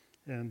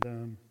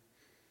 And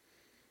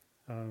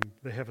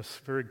they have a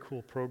very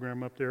cool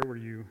program up there where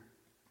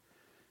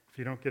if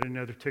you don't get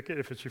another ticket,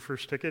 if it's your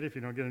first ticket, if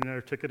you don't get another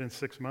ticket in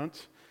 6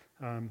 months,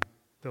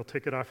 they'll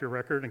take it off your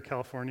record, and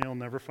California will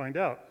never find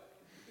out.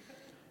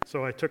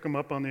 So I took them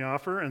up on the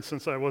offer, and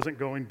since I wasn't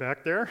going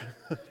back there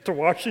to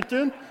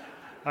Washington,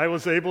 I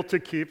was able to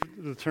keep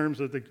the terms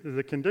of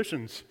the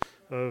conditions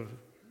of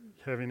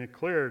having it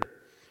cleared.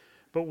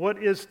 But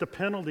what is the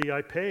penalty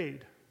I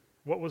paid?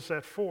 What was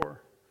that for?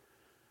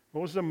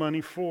 What was the money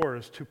for?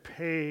 Is to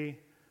pay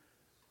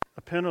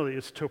a penalty.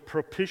 It's to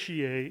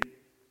propitiate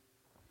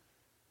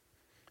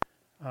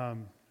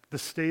the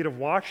state of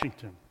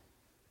Washington.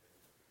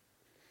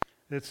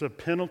 It's a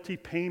penalty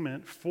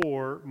payment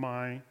for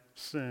my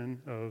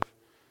sin of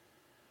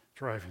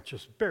driving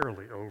just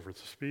barely over the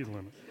speed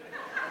limit.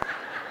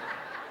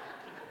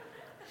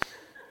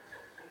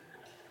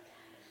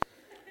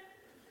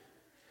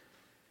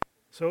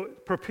 So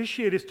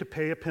propitiate is to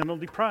pay a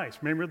penalty price.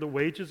 Remember, the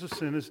wages of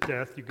sin is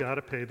death. You got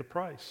to pay the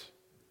price.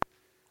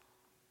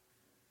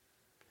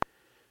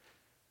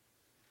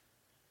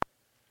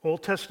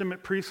 Old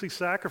Testament priestly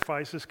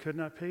sacrifices could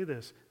not pay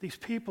this. These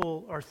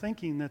people are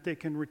thinking that they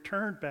can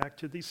return back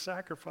to these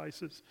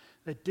sacrifices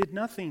that did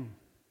nothing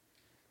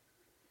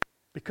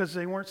because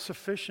they weren't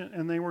sufficient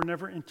and they were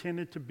never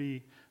intended to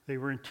be. They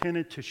were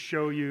intended to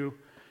show you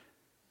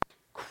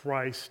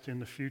Christ in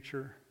the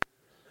future.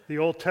 The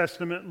Old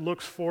Testament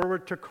looks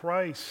forward to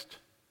Christ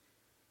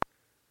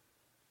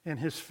and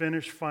his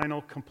finished,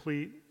 final,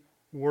 complete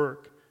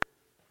work.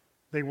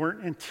 They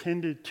weren't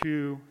intended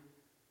to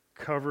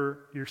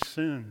cover your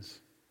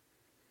sins.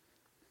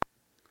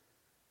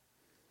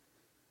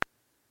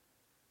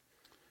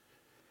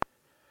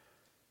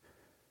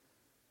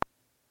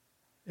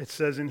 It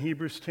says in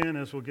Hebrews 10,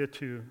 as we'll get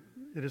to,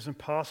 it is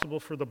impossible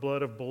for the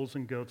blood of bulls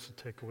and goats to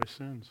take away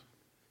sins.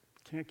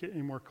 Can't get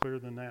any more clear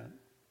than that.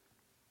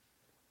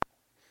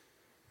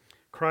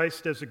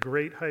 Christ, as a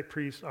great high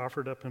priest,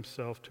 offered up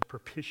himself to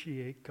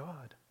propitiate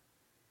God.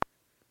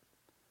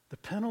 The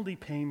penalty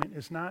payment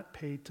is not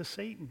paid to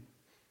Satan.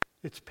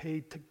 It's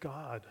paid to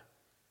God.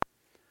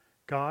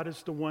 God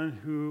is the one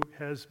who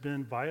has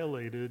been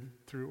violated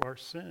through our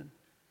sin.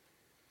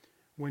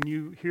 When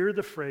you hear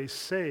the phrase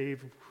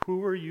save,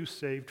 who are you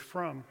saved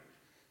from?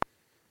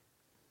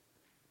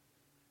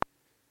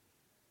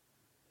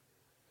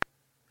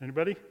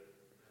 Anybody?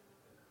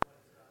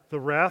 The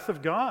wrath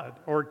of God,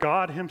 or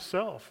God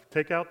himself.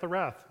 Take out the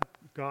wrath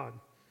of God.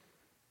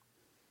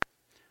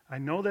 I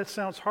know that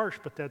sounds harsh,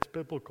 but that's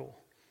biblical.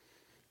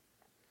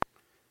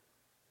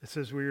 It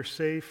says we are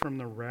saved from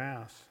the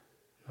wrath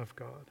of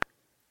God.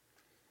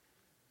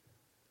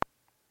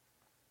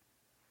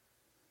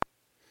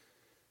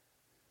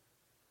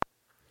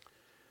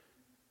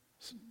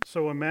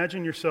 So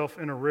imagine yourself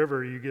in a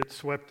river. You get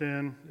swept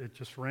in. It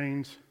just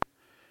rains.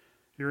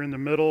 You're in the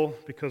middle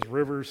because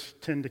rivers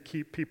tend to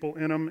keep people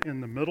in them in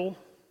the middle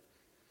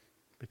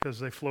because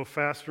they flow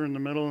faster in the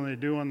middle than they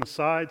do on the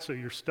side. So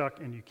you're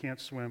stuck and you can't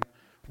swim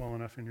well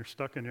enough and you're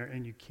stuck in there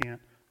and you can't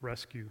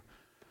rescue.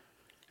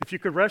 If you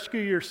could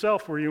rescue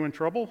yourself, were you in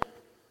trouble?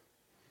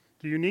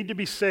 Do you need to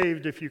be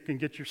saved if you can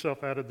get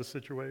yourself out of the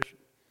situation?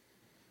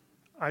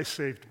 I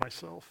saved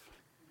myself.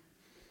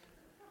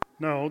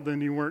 No,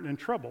 then you weren't in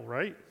trouble,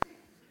 right?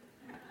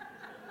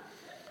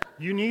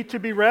 You need to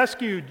be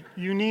rescued.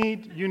 You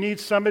need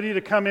somebody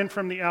to come in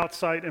from the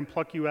outside and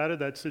pluck you out of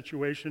that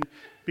situation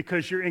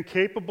because you're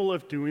incapable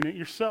of doing it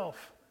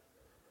yourself.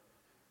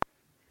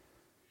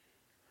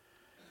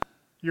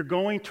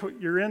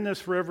 You're in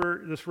this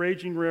river, this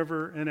raging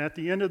river, and at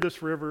the end of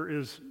this river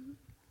is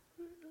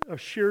a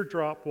sheer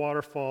drop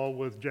waterfall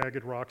with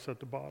jagged rocks at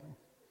the bottom.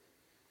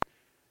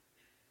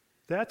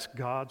 That's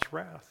God's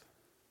wrath.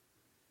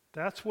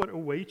 That's what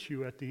awaits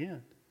you at the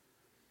end.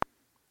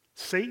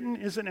 Satan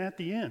isn't at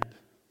the end.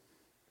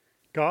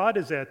 God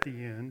is at the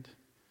end.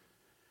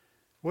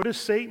 What is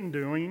Satan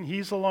doing?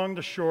 He's along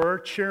the shore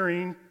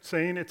cheering,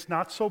 saying, "It's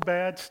not so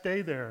bad,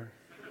 stay there."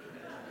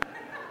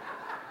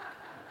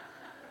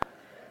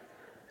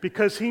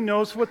 Because he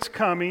knows what's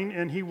coming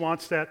and he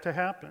wants that to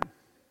happen.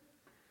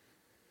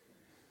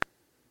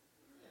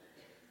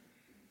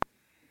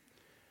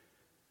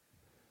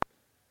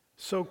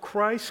 So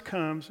Christ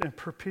comes and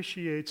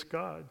propitiates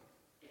God.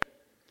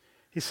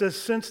 He says,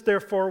 "Since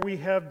therefore we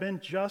have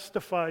been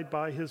justified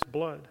by his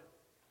blood,"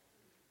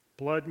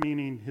 blood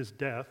meaning his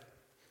death,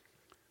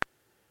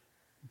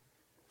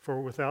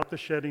 "for without the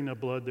shedding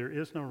of blood there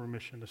is no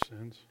remission of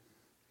sins,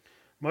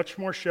 much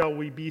more shall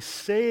we be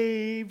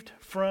saved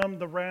from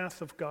the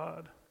wrath of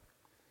God."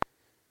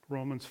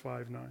 Romans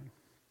 5:9.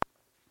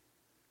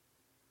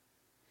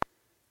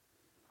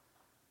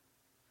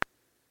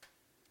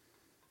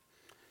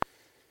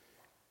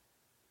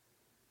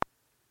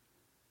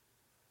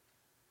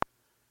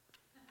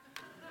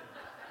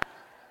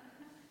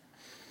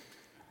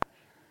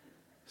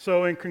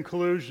 So in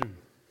conclusion,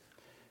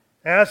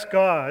 as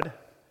God,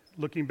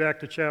 looking back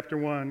to chapter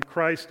 1,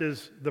 Christ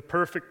is the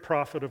perfect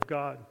prophet of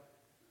God.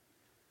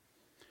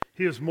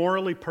 He is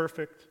morally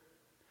perfect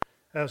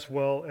as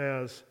well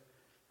as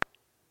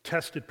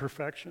tested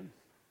perfection.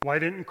 Why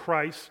didn't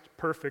Christ,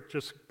 perfect,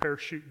 just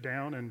parachute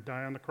down and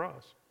die on the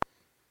cross?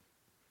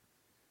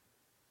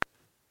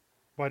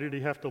 Why did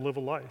he have to live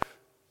a life?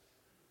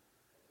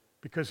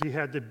 Because he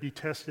had to be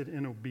tested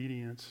in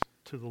obedience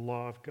to the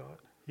law of God.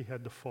 He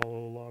had to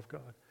follow the law of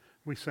God.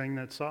 We sang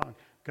that song.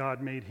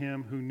 God made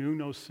him who knew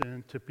no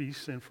sin to be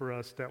sin for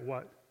us, that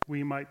what?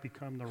 We might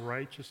become the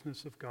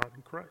righteousness of God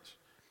in Christ.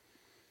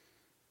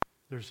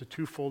 There's a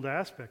twofold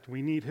aspect.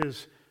 We need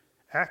his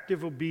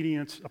active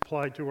obedience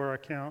applied to our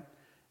account,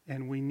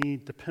 and we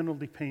need the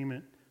penalty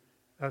payment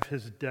of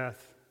his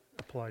death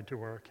applied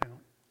to our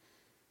account.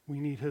 We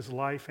need his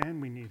life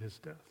and we need his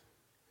death.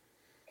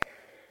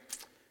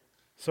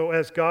 So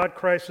as God,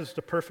 Christ is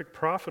the perfect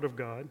prophet of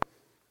God.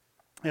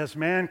 As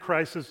man,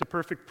 Christ is the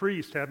perfect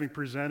priest, having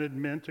presented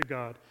men to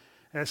God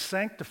as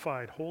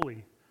sanctified,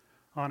 holy,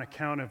 on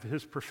account of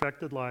his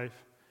perfected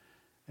life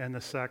and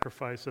the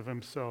sacrifice of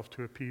himself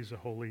to appease a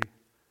holy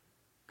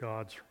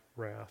God's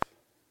wrath.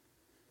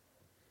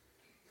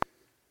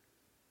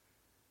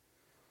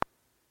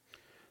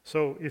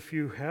 So if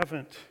you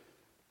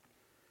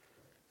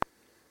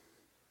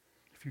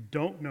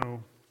don't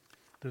know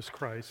this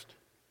Christ,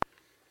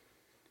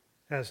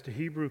 as the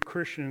Hebrew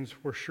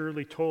Christians were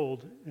surely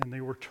told, and they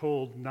were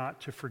told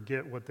not to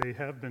forget what they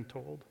have been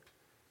told,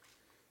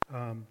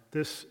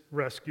 this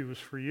rescue is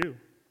for you.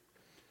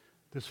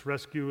 This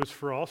rescue is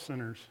for all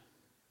sinners.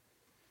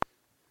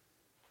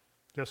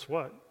 Guess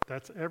what?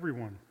 That's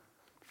everyone.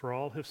 For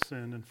all have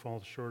sinned and fall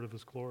short of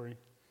his glory.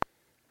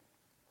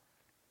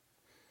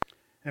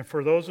 And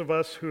for those of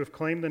us who have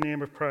claimed the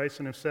name of Christ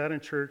and have sat in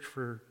church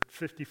for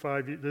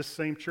 55 years, this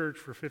same church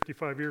for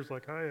 55 years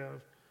like I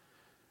have,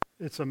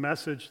 it's a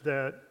message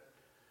that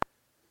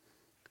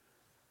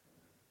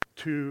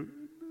to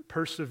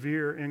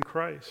persevere in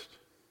Christ.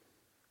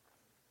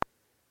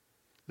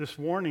 This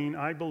warning,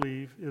 I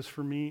believe, is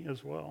for me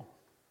as well,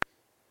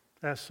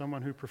 as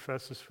someone who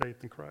professes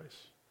faith in Christ.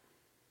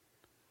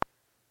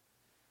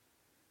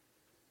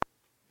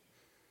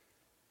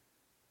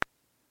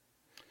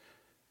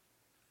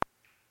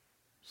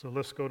 So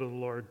let's go to the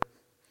Lord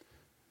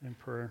in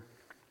prayer.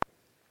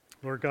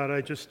 Lord God,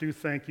 I just do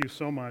thank you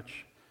so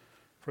much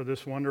for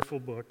this wonderful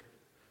book,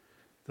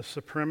 the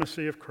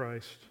supremacy of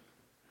Christ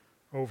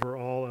over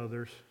all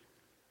others,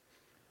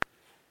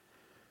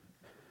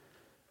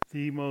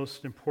 the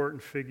most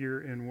important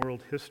figure in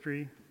world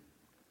history,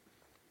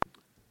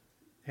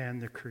 and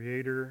the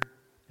creator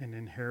and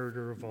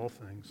inheritor of all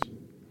things.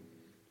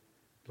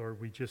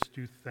 Lord, we just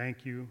do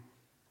thank you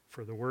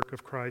for the work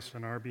of Christ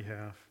on our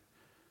behalf.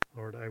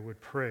 Lord, I would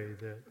pray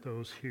that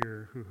those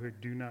here who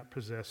do not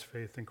possess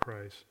faith in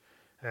Christ,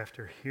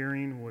 after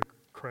hearing what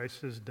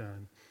Christ has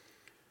done,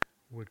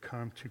 would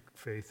come to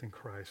faith in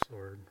Christ,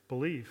 Lord.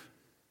 Believe.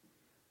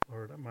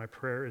 Lord, my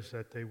prayer is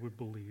that they would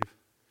believe.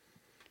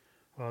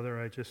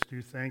 Father, I just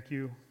do thank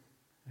you,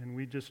 and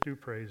we just do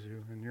praise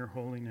you in your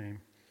holy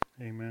name.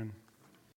 Amen.